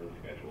different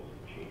schedules to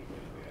change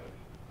my status.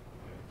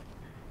 Okay.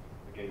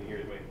 Again,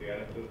 here's my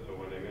statuses. So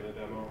when I'm in a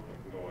demo, I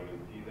can go in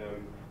and see them,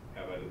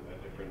 have a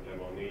different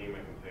demo name.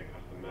 I can say a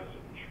custom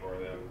message for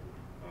them,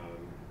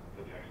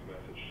 the text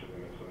message to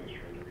them if somebody's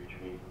trying to reach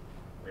me.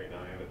 Right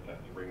now I have it set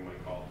to bring my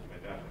calls to my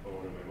desk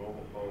phone and my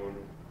mobile phone.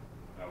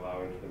 I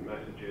allow instant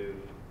messages,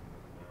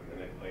 and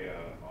I play a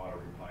auto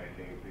reply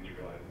saying, please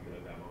realize I'm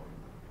in a demo.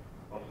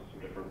 Also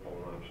some different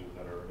phone options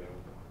that are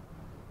available.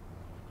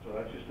 So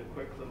that's just a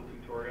quick little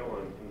tutorial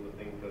on some of the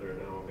things that are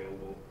now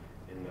available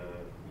in the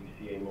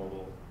UCA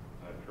Mobile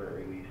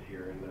current release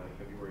here in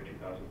February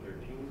 2013.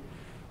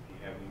 If you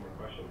have any more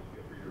questions,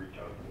 feel free to reach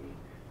out to me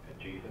at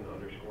Jason_Newman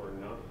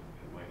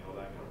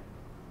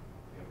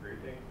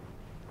everything.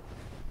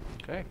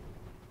 Okay.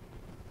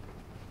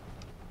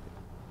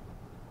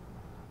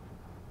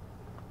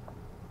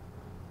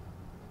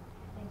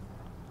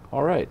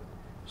 All right.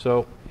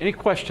 So any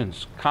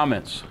questions,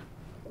 comments?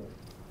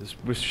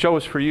 This show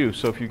is for you,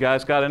 so if you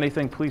guys got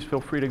anything, please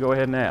feel free to go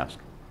ahead and ask.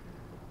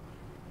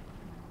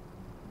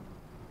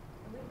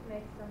 We can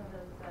make some of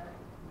those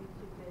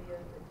YouTube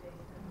videos that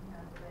Jason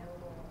has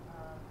available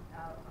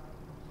out on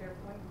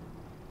SharePoint.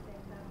 Same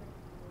topic,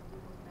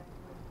 Google Next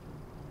Week.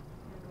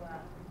 You can go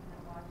out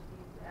and watch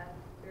these at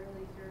their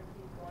leisure,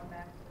 keep going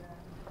back to them.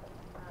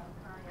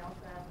 Connie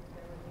also asked if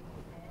there would be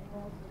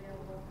manuals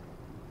available.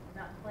 I'm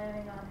not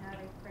planning on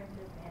having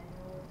printed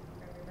manuals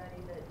for everybody.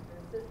 The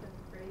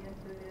system's pretty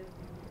intuitive.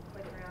 You can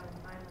click around and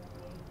find what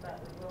you need, but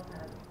we will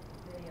have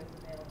videos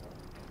available.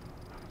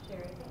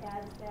 Sherry, to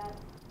add to that,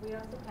 we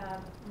also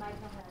have,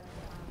 Michael has,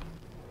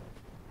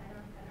 I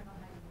don't know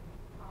how you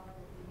call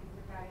it, the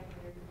user guide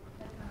where you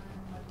click on,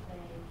 let's say,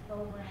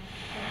 program,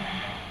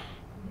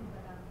 you can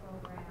click on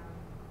program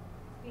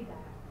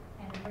feedback,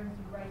 and it brings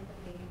you right to the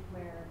page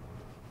where,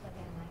 it's like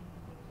a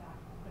 90-page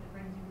document, but it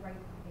brings you right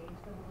to the page,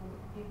 so we'll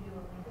give you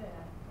a link to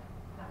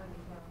how it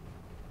is done.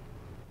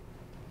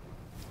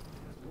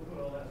 We'll put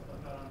all that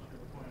stuff out on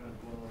SharePoint as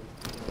well as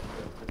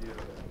the video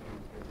that we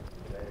use here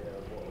today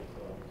as well.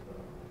 So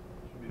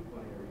should be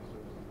plenty of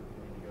resources if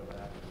you need to go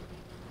back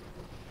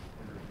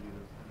and review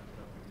this kind of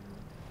stuff again.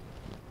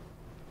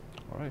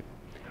 All right.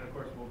 And of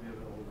course, we'll be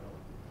available to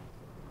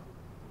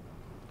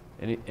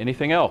help.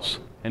 Anything else?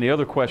 Any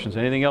other questions?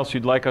 Anything else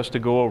you'd like us to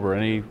go over?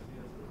 Any?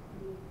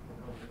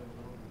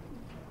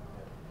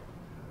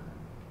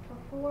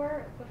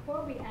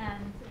 Before we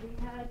end, we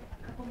had a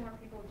couple more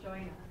people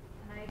join us.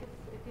 And I just,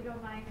 if you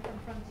don't mind, from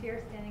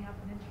Frontier standing up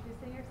and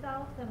introducing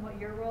yourselves and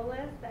what your role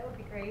is, that would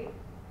be great.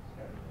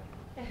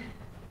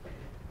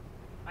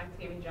 I'm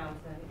Tammy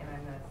Johnson, and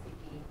I'm the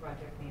CPE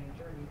project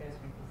manager, and you guys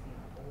are going to be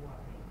seeing a whole lot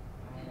of me.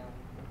 I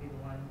will be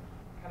the one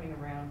coming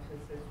around to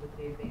assist with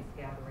database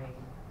gathering,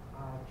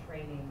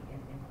 training,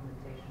 and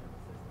implementation of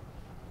the system.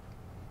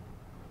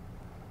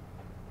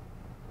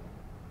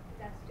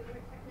 Beth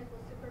Stewart, technical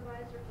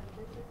supervisor for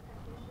business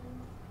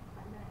technicians.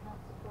 I'm going to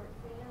help support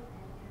Sam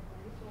and give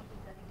the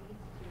resources that he needs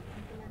to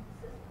implement the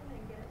system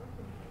and get it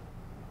working.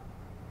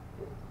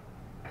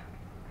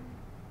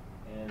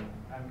 And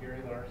I'm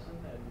Gary Larson,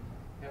 and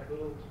have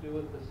little to do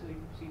with the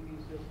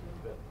CP system,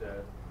 but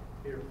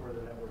here for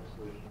the network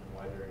solution and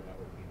wide area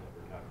networking that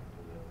we're talking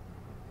to the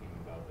team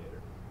about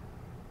later.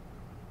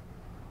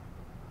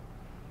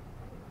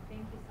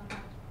 Thank you so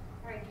much.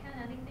 All right, Ken,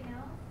 anything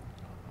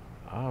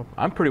else?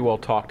 I'm pretty well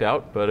talked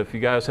out, but if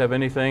you guys have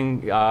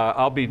anything,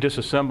 I'll be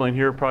disassembling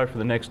here probably for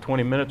the next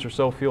 20 minutes or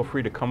so. Feel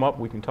free to come up.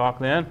 We can talk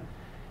then.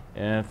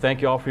 And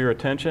thank you all for your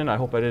attention. I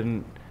hope I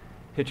didn't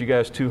hit you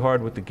guys too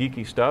hard with the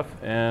geeky stuff,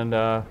 and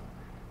I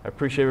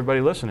appreciate everybody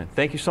listening.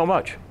 Thank you so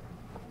much.